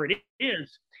 whatever it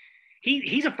is,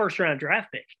 he's a first round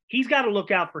draft pick. He's got to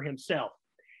look out for himself.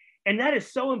 And that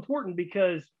is so important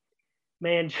because,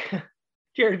 man,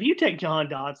 Jared, if you take Jahan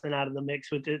Dotson out of the mix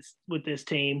with this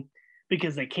team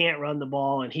because they can't run the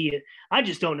ball, and I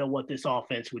just don't know what this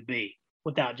offense would be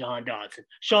without Jahan Dotson.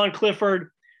 Sean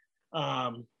Clifford,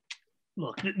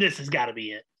 look, this has got to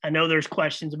be it. I know there's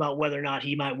questions about whether or not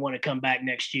he might want to come back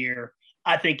next year.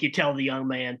 I think you tell the young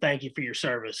man, thank you for your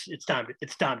service. It's time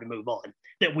to move on.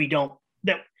 That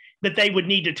they would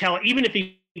need to tell, even if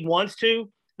he wants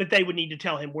to, that they would need to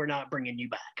tell him we're not bringing you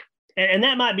back. And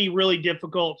that might be really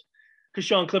difficult because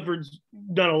Sean Clifford's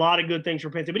done a lot of good things for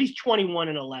Penn State, but he's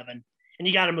 21-11, and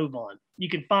you got to move on. You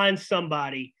can find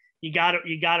somebody. You got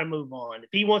to move on. If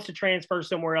he wants to transfer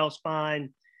somewhere else,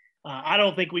 fine. I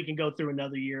don't think we can go through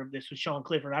another year of this with Sean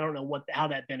Clifford. I don't know how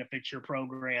that benefits your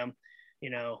program,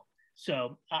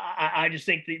 So I just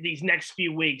think these next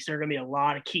few weeks are going to be a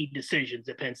lot of key decisions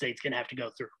that Penn State's going to have to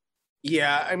go through.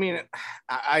 Yeah, I mean,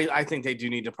 I think they do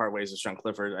need to part ways with Sean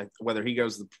Clifford, whether he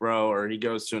goes to the pro or he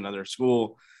goes to another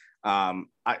school. I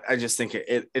just think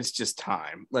it's just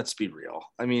time. Let's be real.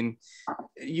 I mean,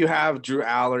 you have Drew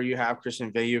Aller, you have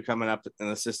Christian Veilleux coming up in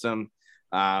the system.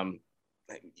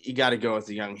 You got to go with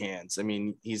the young hands. I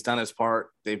mean, he's done his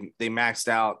part. They maxed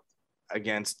out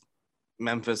against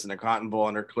Memphis in the Cotton Bowl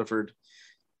under Clifford.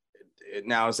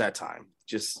 Now is that time.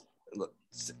 Just look,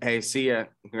 hey, see ya.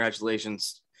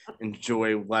 Congratulations.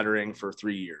 Enjoy lettering for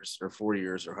 3 years or 4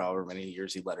 years or however many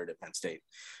years he lettered at Penn State.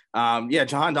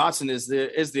 Jahan Dotson is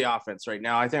the offense right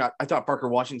now. I thought Parker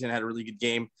Washington had a really good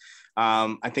game.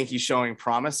 I think he's showing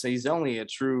promise. He's only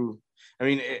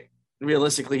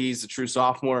realistically, he's a true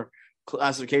sophomore.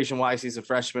 Classification wise, he's a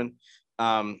freshman.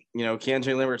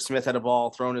 Keandre Lambert Smith had a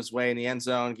ball thrown his way in the end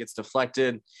zone, gets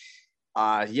deflected.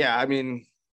 I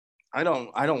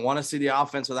don't want to see the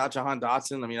offense without Jahan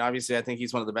Dotson. I mean, obviously, I think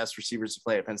he's one of the best receivers to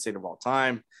play at Penn State of all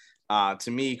time.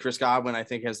 To me, Chris Godwin, I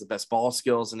think, has the best ball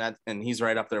skills, and he's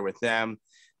right up there with them.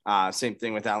 Same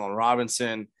thing with Allen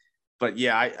Robinson. But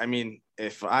yeah, I mean,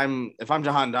 if I'm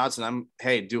Jahan Dotson,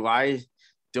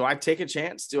 do I take a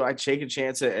chance? Do I take a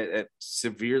chance at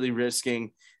severely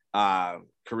risking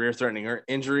career-threatening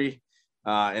injury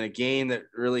in a game that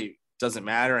really doesn't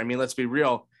matter? I mean, let's be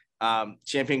real.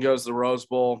 Champion goes to the Rose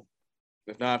Bowl,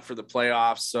 if not for the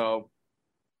playoffs. So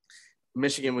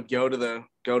Michigan would go to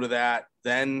that.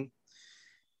 Then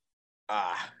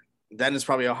it's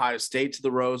probably Ohio State to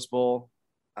the Rose Bowl,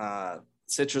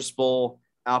 Citrus Bowl,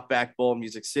 Outback Bowl,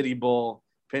 Music City Bowl,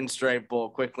 Pinstripe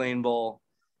Bowl, Quick Lane Bowl,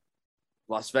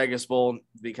 Las Vegas Bowl,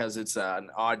 because it's an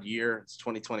odd year. It's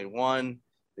 2021.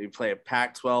 They play a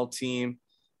Pac-12 team.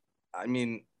 I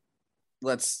mean,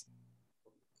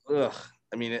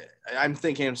 I'm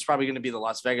thinking it's probably going to be the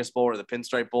Las Vegas Bowl or the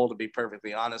Pinstripe Bowl, to be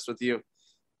perfectly honest with you.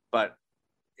 But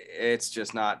it's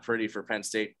just not pretty for Penn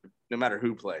State, no matter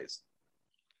who plays.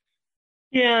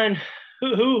 Yeah, and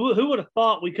who would have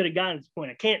thought we could have gotten to this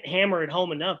point? I can't hammer it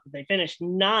home enough that they finished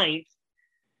 9th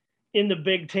in the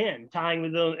Big Ten, tying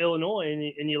with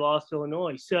Illinois, and you lost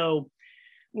Illinois. So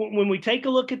when we take a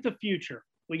look at the future,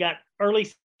 we got early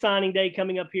signing day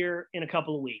coming up here in a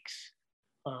couple of weeks.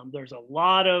 There's a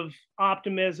lot of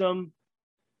optimism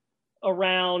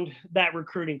around that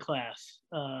recruiting class.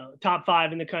 Top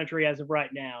 5 in the country as of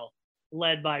right now,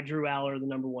 led by Drew Aller, the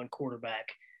number 1 quarterback.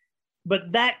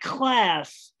 But that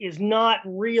class is not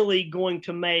really going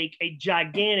to make a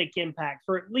gigantic impact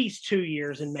for at least 2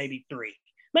 years and maybe 3.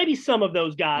 Maybe some of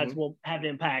those guys will have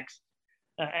impacts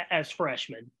as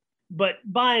freshmen. But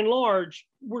by and large,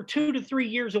 we're 2 to 3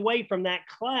 years away from that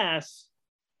class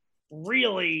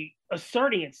really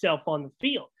asserting itself on the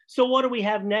field. So what do we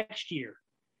have next year?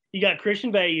 You got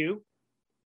Christian Veilleux.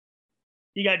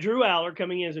 You got Drew Aller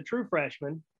coming in as a true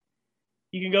freshman.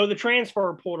 You can go the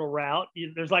transfer portal route.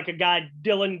 There's like a guy,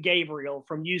 Dylan Gabriel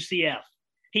from UCF.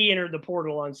 He entered the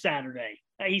portal on Saturday.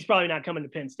 He's probably not coming to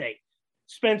Penn State.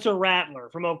 Spencer Rattler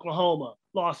from Oklahoma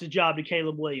lost his job to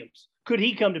Caleb Williams. Could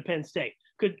he come to Penn State?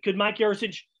 Could Mike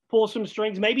Yurcich pull some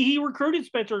strings? Maybe he recruited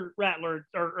Spencer Rattler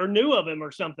or knew of him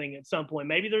or something at some point.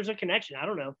 Maybe there's a connection. I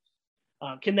don't know.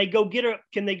 Can they go get a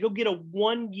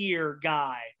 1-year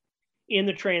guy in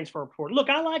the transfer portal? Look,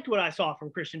 I liked what I saw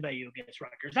from Christian Veilleux against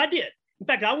Rutgers. I did. In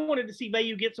fact, I wanted to see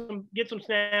Veilleux get some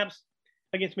snaps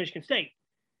against Michigan State.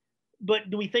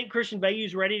 But do we think Christian Veilleux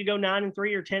is ready to go 9-3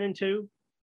 or 10-2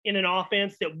 in an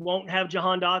offense that won't have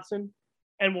Jahan Dotson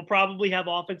and will probably have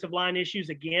offensive line issues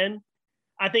again?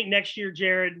 I think next year,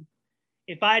 Jared,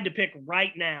 if I had to pick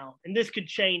right now, and this could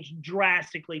change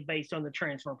drastically based on the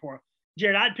transfer portal,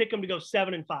 Jared, I'd pick them to go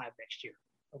 7-5 next year.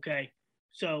 Okay.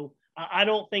 So I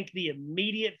don't think the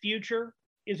immediate future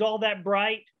is all that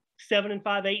bright. 7-5,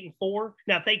 8-4.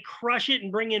 Now, if they crush it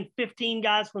and bring in 15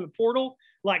 guys from the portal,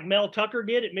 like Mel Tucker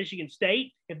did at Michigan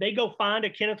State, if they go find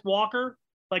a Kenneth Walker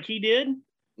like he did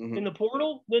in the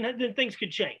portal, then things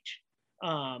could change.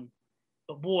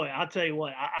 But boy, I'll tell you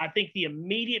what, I think the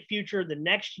immediate future, the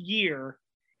next year,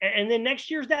 and then next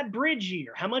year's that bridge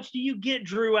year. How much do you get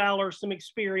Drew Aller some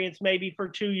experience maybe for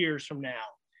 2 years from now?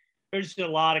 There's just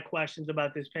a lot of questions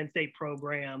about this Penn State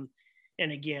program.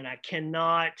 And again, I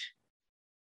cannot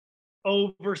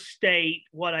overstate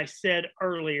what I said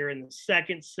earlier in the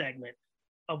second segment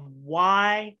of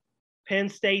why Penn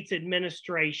State's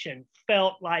administration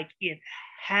felt like it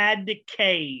had to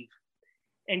cave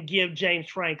and give James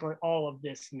Franklin all of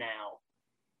this now.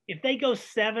 If they go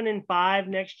 7-5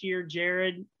 next year,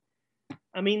 Jared,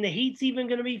 I mean, the heat's even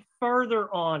going to be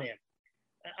further on him.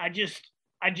 I just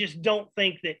don't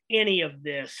think that any of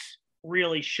this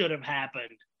really should have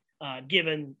happened,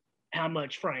 given how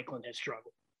much Franklin has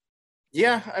struggled.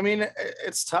 Yeah, I mean,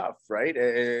 it's tough, right?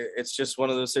 It's just one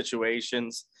of those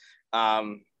situations.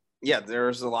 Yeah,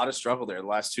 there's a lot of struggle there the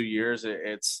last 2 years.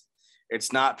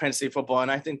 It's not Penn State football,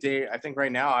 and I think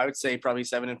right now I would say probably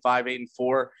 7-5,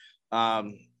 8-4.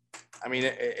 I mean,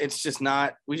 it's just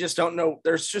not. We just don't know.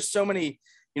 There's just so many.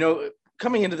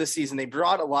 Coming into the season, they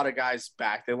brought a lot of guys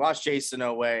back. They lost Jason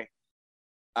Oweh.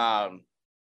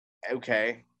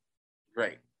 Okay,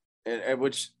 great.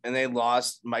 And they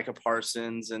lost Micah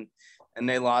Parsons and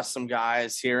they lost some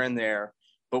guys here and there,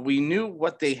 but we knew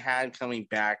what they had coming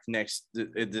back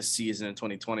this season in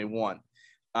 2021.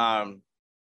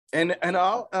 And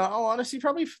all honesty,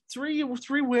 probably three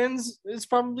wins is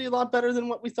probably a lot better than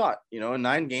what we thought. In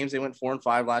 9 games, they went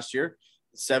 4-5 last year,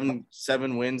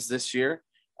 seven wins this year.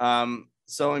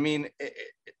 So, I mean,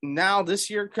 now this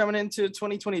year coming into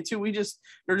 2022,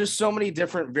 there are just so many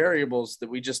different variables that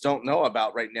we just don't know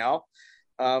about right now.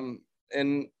 And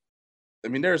I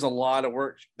mean, there's a lot of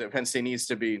work that Penn State needs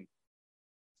to be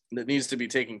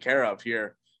taken care of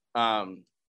here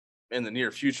in the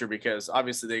near future, because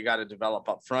obviously they got to develop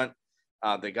up front.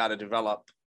 They got to develop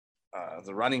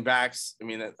the running backs. I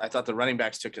mean, I thought the running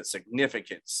backs took a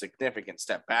significant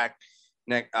step back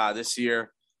this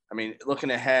year. I mean,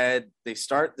 looking ahead, they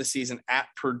start the season at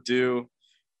Purdue.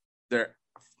 They're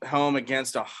home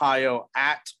against Ohio,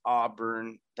 at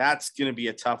Auburn. That's going to be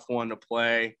a tough one to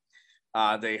play.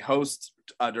 They host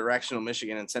Directional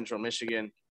Michigan and Central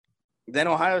Michigan. Then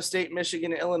Ohio State,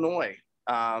 Michigan, Illinois.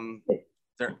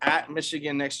 They're at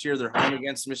Michigan next year. They're home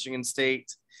against Michigan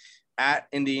State. At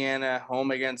Indiana,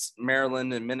 home against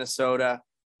Maryland and Minnesota,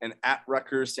 and at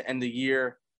Rutgers to end the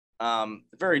year.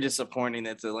 Very disappointing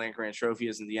that the Land Grant Trophy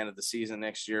isn't the end of the season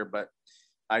next year, but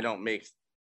I don't make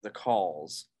the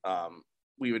calls.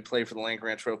 We would play for the Land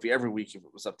Grant Trophy every week if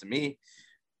it was up to me.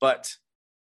 But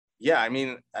yeah, I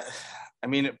mean,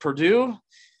 Purdue,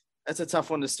 that's a tough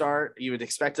one to start. You would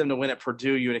expect them to win at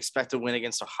Purdue. You would expect to win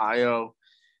against Ohio.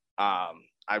 I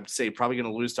would say probably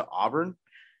going to lose to Auburn.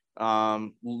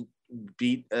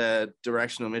 Beat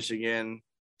Directional Michigan.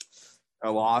 A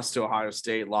loss to Ohio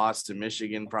State, loss to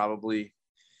Michigan, probably.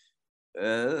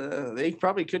 They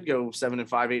probably could go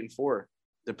 7-5, 8-4.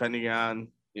 depending on,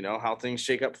 how things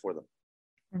shake up for them.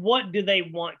 What do they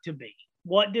want to be?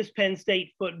 What does Penn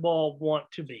State football want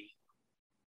to be?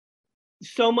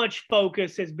 So much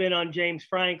focus has been on James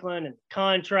Franklin and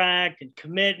contract and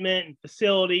commitment and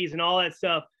facilities and all that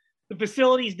stuff. The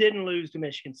facilities didn't lose to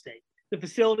Michigan State. The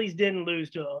facilities didn't lose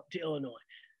to Illinois.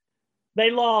 They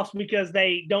lost because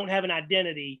they don't have an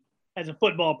identity as a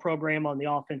football program on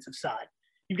the offensive side.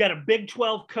 You've got a Big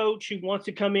 12 coach who wants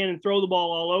to come in and throw the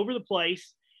ball all over the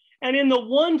place. And in the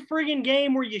one friggin'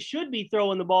 game where you should be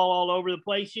throwing the ball all over the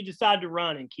place, you decide to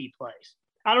run in key plays.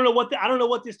 I don't know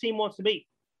what this team wants to be.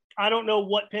 I don't know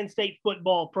what Penn State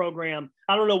football program,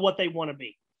 I don't know what they want to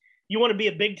be. You want to be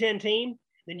a Big Ten team?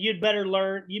 Then you better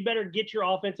get your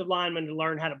offensive linemen to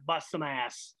learn how to bust some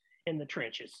ass in the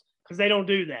trenches, because they don't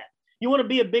do that. You want to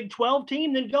be a Big 12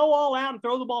 team? Then go all out and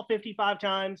throw the ball 55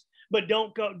 times, but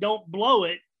don't blow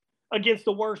it against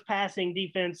the worst passing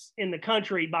defense in the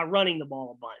country by running the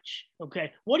ball a bunch.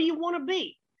 Okay. What do you want to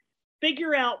be?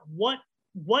 Figure out what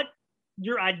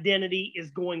your identity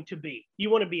is going to be. You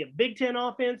want to be a Big 10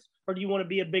 offense, or do you want to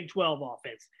be a Big 12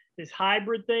 offense? This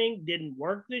hybrid thing didn't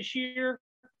work this year.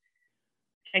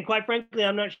 And quite frankly,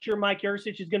 I'm not sure Mike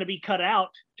Yurcich is going to be cut out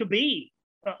to be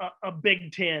a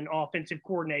Big 10 offensive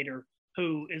coordinator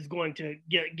who is going to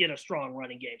get a strong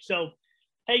running game. So,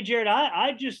 hey, Jared,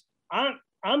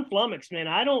 I'm flummoxed, man.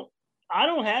 I don't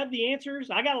have the answers.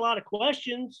 I got a lot of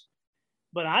questions,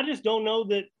 but I just don't know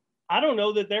that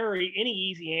there are any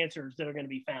easy answers that are going to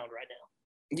be found right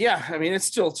now. Yeah, I mean, it's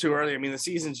still too early. I mean, the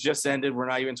season's just ended. We're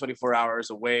not even 24 hours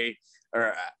away,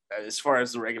 or as far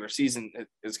as the regular season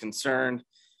is concerned.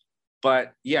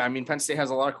 But, yeah, I mean, Penn State has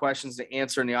a lot of questions to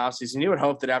answer in the offseason. You would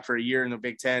hope that after a year in the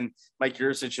Big Ten, Mike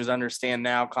Yurcich should understand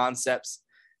now concepts,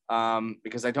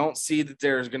 because I don't see that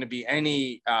there's going to be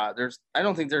any I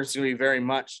don't think there's going to be very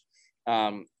much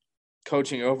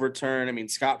coaching overturn. I mean,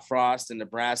 Scott Frost in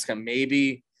Nebraska,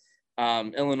 maybe.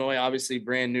 Illinois, obviously,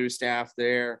 brand new staff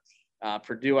there.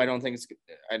 Purdue, I don't think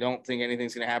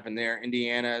anything's going to happen there.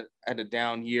 Indiana had a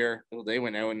down year. Well, they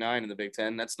went 0-9 in the Big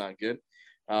Ten. That's not good.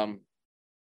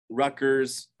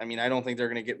 Rutgers, I mean, I don't think they're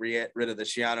going to get rid of the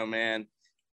Schiano man.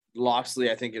 Loxley,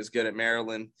 I think, is good at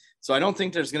Maryland. So I don't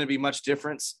think there's going to be much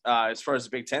difference as far as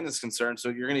the Big Ten is concerned. So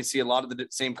you're going to see a lot of the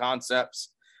same concepts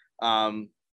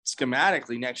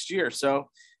schematically next year. So,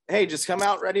 hey, just come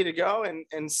out ready to go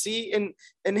and see. And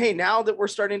hey, now that we're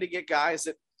starting to get guys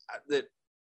that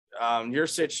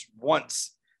Yurcich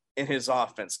wants in his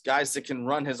offense, guys that can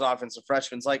run his offense, the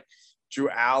freshmen like Drew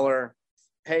Aller.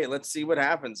 Hey, let's see what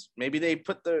happens. Maybe they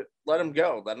let him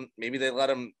go. Maybe they let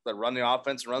him run the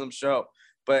offense and run them show.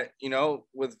 But,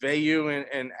 with Veilleux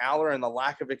and Aller and the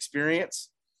lack of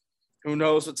experience, who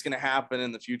knows what's going to happen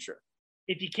in the future.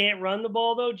 If you can't run the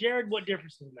ball, though, Jared, what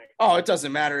difference does it make? Oh, it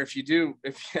doesn't matter if you do.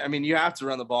 You have to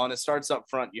run the ball, and it starts up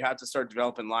front. You have to start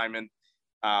developing linemen.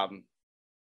 And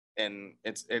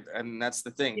that's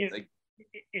the thing.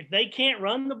 If they can't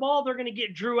run the ball, they're going to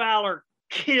get Drew Aller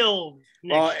killed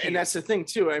next year. And that's the thing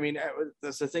too. I mean,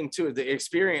 that's the thing too. The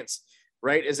experience,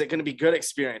 right? Is it going to be good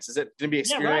experience? Is it going to be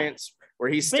experience where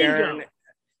he's staring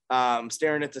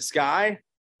at the sky?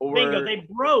 Or Bingo. They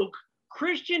broke.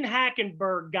 Christian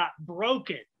Hackenberg got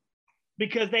broken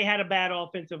because they had a bad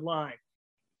offensive line.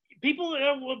 People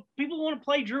want to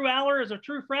play Drew Aller as a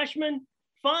true freshman.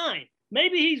 Fine,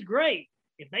 maybe he's great.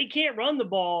 If they can't run the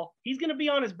ball, he's going to be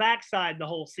on his backside the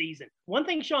whole season. One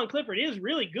thing Sean Clifford is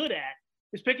really good at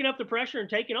is picking up the pressure and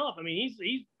taking off. I mean,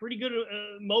 he's pretty good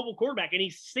mobile quarterback, and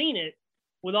he's seen it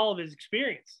with all of his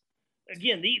experience.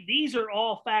 Again, these are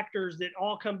all factors that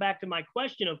all come back to my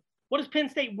question of what does Penn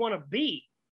State want to be?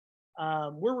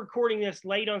 We're recording this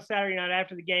late on Saturday night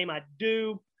after the game.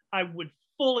 I would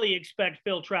fully expect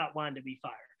Phil Trautwein to be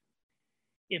fired.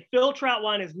 If Phil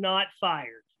Trautwein is not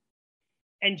fired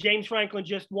and James Franklin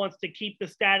just wants to keep the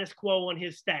status quo on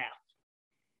his staff,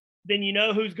 then you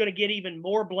know who's going to get even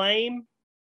more blame?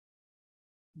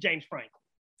 James Franklin.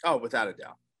 Oh, without a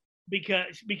doubt.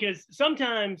 Because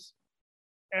sometimes,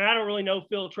 and I don't really know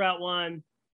Phil Trautwein,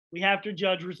 we have to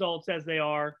judge results as they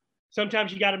are.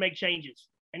 Sometimes you got to make changes.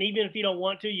 And even if you don't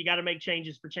want to, you got to make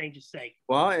changes for change's sake.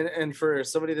 Well, and for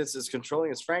somebody that's as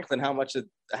controlling as Franklin, how much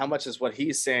is what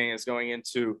he's saying is going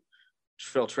into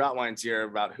Phil Trautwein's ear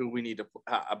about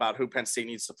about who Penn State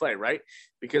needs to play, right?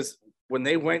 Because when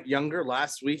they went younger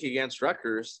last week against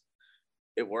Rutgers,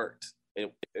 it worked.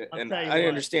 And I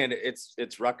understand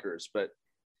it's Rutgers, but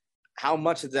how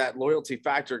much of that loyalty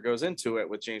factor goes into it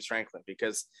with James Franklin?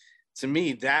 Because to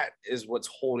me, that is what's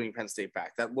holding Penn State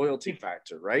back, that loyalty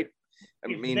factor, right?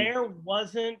 If there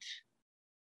wasn't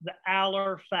the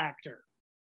Aller factor,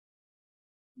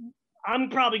 I'm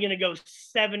probably going to go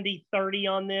 70-30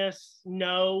 on this.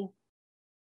 No.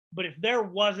 But if there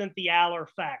wasn't the Aller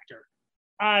factor,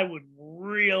 I would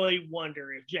really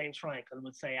wonder if James Franklin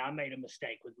would say, I made a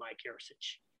mistake with Mike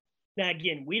Yurcich. Now,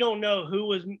 again, we don't know who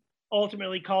was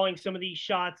ultimately calling some of these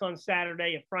shots on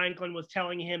Saturday, if Franklin was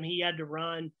telling him he had to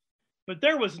run. But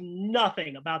there was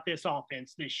nothing about this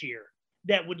offense this year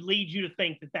that would lead you to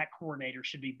think that that coordinator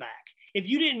should be back. If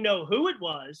you didn't know who it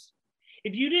was,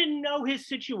 if you didn't know his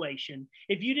situation,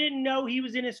 if you didn't know he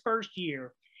was in his first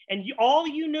year, and all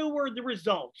you knew were the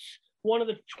results, one of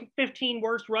the 15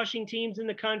 worst rushing teams in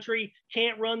the country,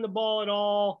 can't run the ball at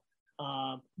all,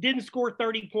 didn't score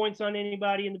 30 points on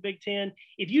anybody in the Big Ten.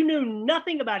 If you knew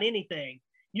nothing about anything,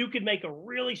 you could make a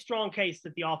really strong case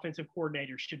that the offensive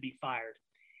coordinator should be fired.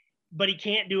 But he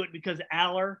can't do it because of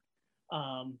Aller.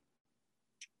 I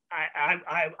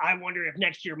wonder if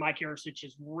next year Mike Yurcich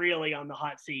is really on the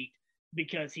hot seat,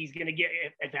 because he's going to get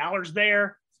 – if Aller's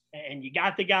there and you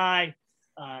got the guy,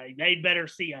 they'd better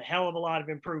see a hell of a lot of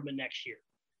improvement next year.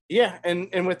 Yeah,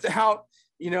 and without,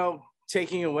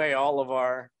 taking away all of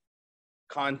our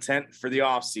content for the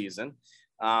offseason,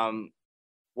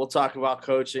 we'll talk about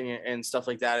coaching and stuff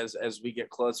like that as we get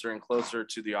closer and closer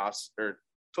to the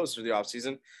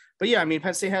offseason. But yeah, I mean,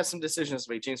 Penn State has some decisions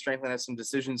to make. James Franklin has some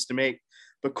decisions to make.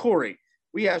 But Corey,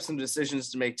 we have some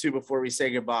decisions to make too before we say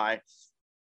goodbye.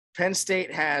 Penn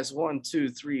State has 1, 2,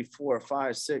 3, 4,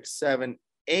 5, 6, 7,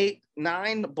 8,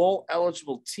 9 bowl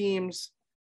eligible teams.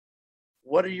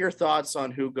 What are your thoughts on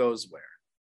who goes where?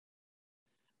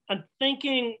 I'm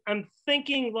thinking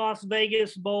Las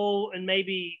Vegas Bowl and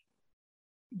maybe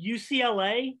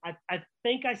UCLA. I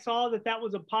think I saw that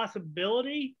was a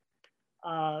possibility.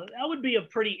 That would be a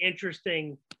pretty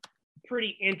interesting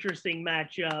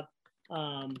matchup.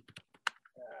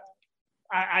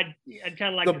 I'd kind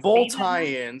of like the bowl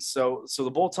tie-ins. So the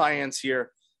bowl tie-ins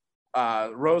here,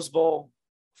 Rose Bowl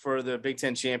for the Big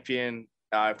Ten champion.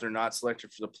 If they're not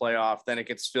selected for the playoff, then it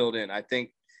gets filled in. I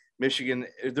think Michigan,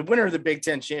 the winner of the Big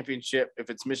Ten championship, if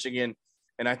it's Michigan,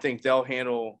 and I think they'll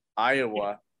handle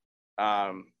Iowa,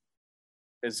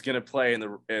 is going to play in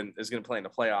the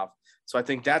playoff. So I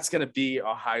think that's going to be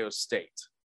Ohio State.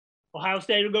 Ohio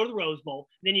State will go to the Rose Bowl.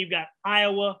 Then you've got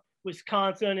Iowa,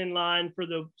 Wisconsin in line for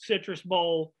the Citrus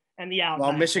Bowl and the Outback.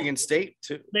 Well, Michigan State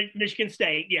too. Michigan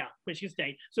State.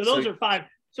 So those are 5.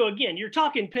 So again, you're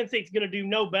talking Penn State's going to do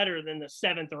no better than the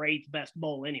 7th or 8th best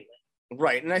bowl anyway.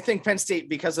 Right. And I think Penn State,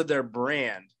 because of their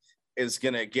brand, is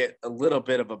going to get a little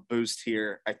bit of a boost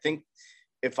here. I think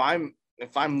if I'm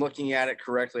looking at it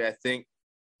correctly, I think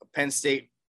Penn State,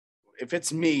 if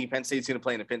it's me, Penn State's going to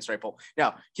play in the Pinstripe Bowl.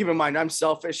 Now, keep in mind, I'm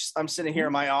selfish. I'm sitting here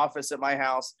in my office at my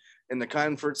house in the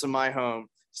comforts of my home,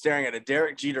 staring at a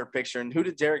Derek Jeter picture. And who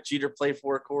did Derek Jeter play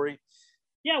for, Corey?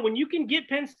 Yeah, when you can get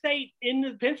Penn State in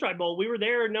the Pinstripe Bowl, we were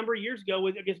there a number of years ago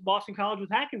against Boston College with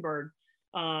Hackenberg.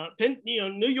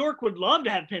 New York would love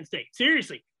to have Penn State,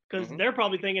 seriously, because they're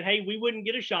probably thinking, hey, we wouldn't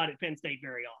get a shot at Penn State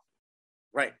very often.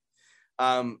 Right.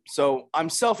 So I'm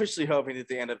selfishly hoping that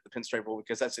they end up at the Pinstripe Bowl,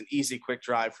 because that's an easy, quick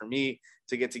drive for me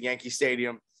to get to Yankee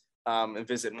Stadium and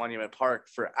visit Monument Park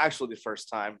for actually the first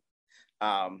time.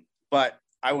 But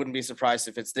I wouldn't be surprised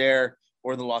if it's there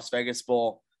or the Las Vegas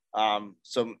Bowl.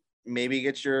 So maybe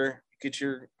get your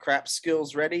crap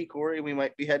skills ready, Corey. We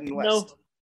might be heading west.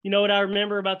 You know what I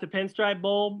remember about the Pinstripe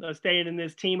Bowl? I was staying in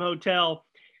this team hotel,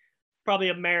 probably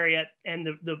a Marriott, and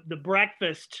the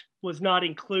breakfast was not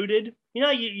included.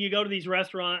 You go to these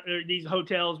restaurants or these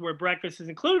hotels where breakfast is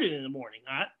included in the morning,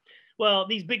 all right? Well,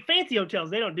 these big fancy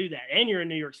hotels, they don't do that, and you're in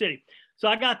New York City. So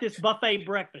I got this buffet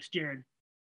breakfast, Jared.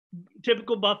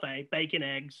 Typical buffet, bacon,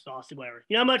 eggs, sausage, whatever.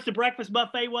 You know how much the breakfast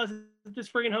buffet was at this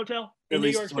friggin' hotel in New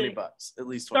York City? $20. At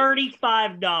least $20.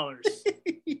 $35.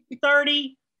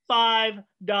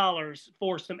 $35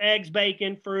 for some eggs,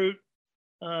 bacon, fruit,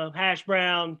 hash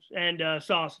browns, and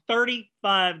sauce.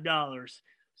 $35.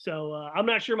 So I'm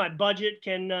not sure my budget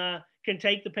can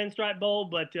take the Pinstripe Bowl,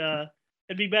 but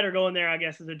it'd be better going there, I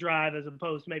guess, as a drive as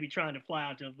opposed to maybe trying to fly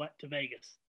out to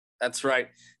Vegas. That's right.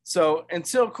 So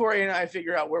until Corey and I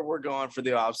figure out where we're going for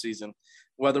the off season,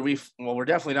 we're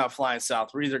definitely not flying south.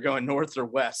 We're either going north or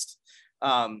west.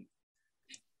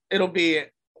 It'll be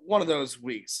one of those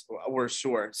weeks, we're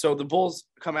sure. So the Bulls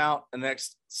come out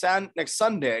next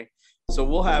Sunday. So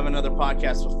we'll have another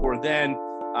podcast before then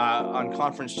on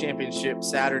Conference Championship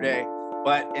Saturday.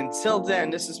 But until then,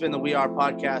 this has been the We Are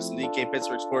Podcast and the DK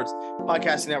Pittsburgh Sports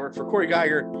Podcasting Network. For Corey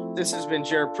Geiger, this has been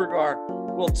Jared Prugar.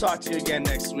 We'll talk to you again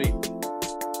next week.